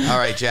 All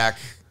right, Jack.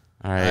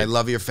 All right. I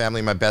love your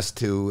family. My best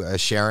to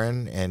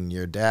Sharon and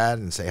your dad,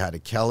 and say hi to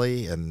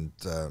Kelly. And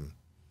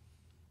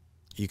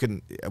you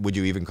can. Would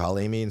you even call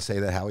Amy and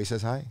say that Howie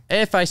says hi?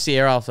 If I see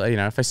her,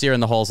 if I see her in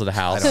the halls of the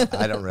house.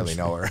 I don't really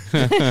know her.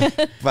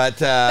 But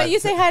you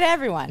say hi to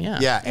everyone.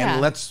 Yeah.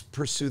 And let's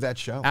pursue that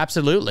show.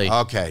 Absolutely.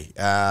 Okay.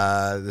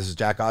 This is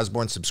Jack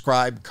Osbourne.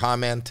 Subscribe,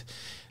 comment.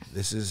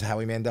 This is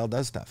Howie Mandel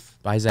Does Stuff.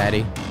 Bye,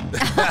 Zaddy.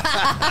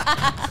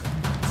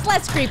 It's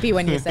less creepy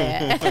when you say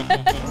it.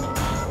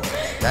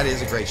 That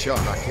is a great show.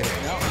 I'm not kidding.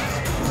 No.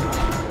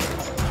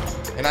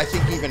 And I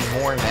think even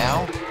more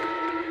now.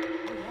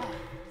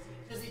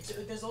 Because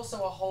there's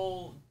also a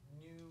whole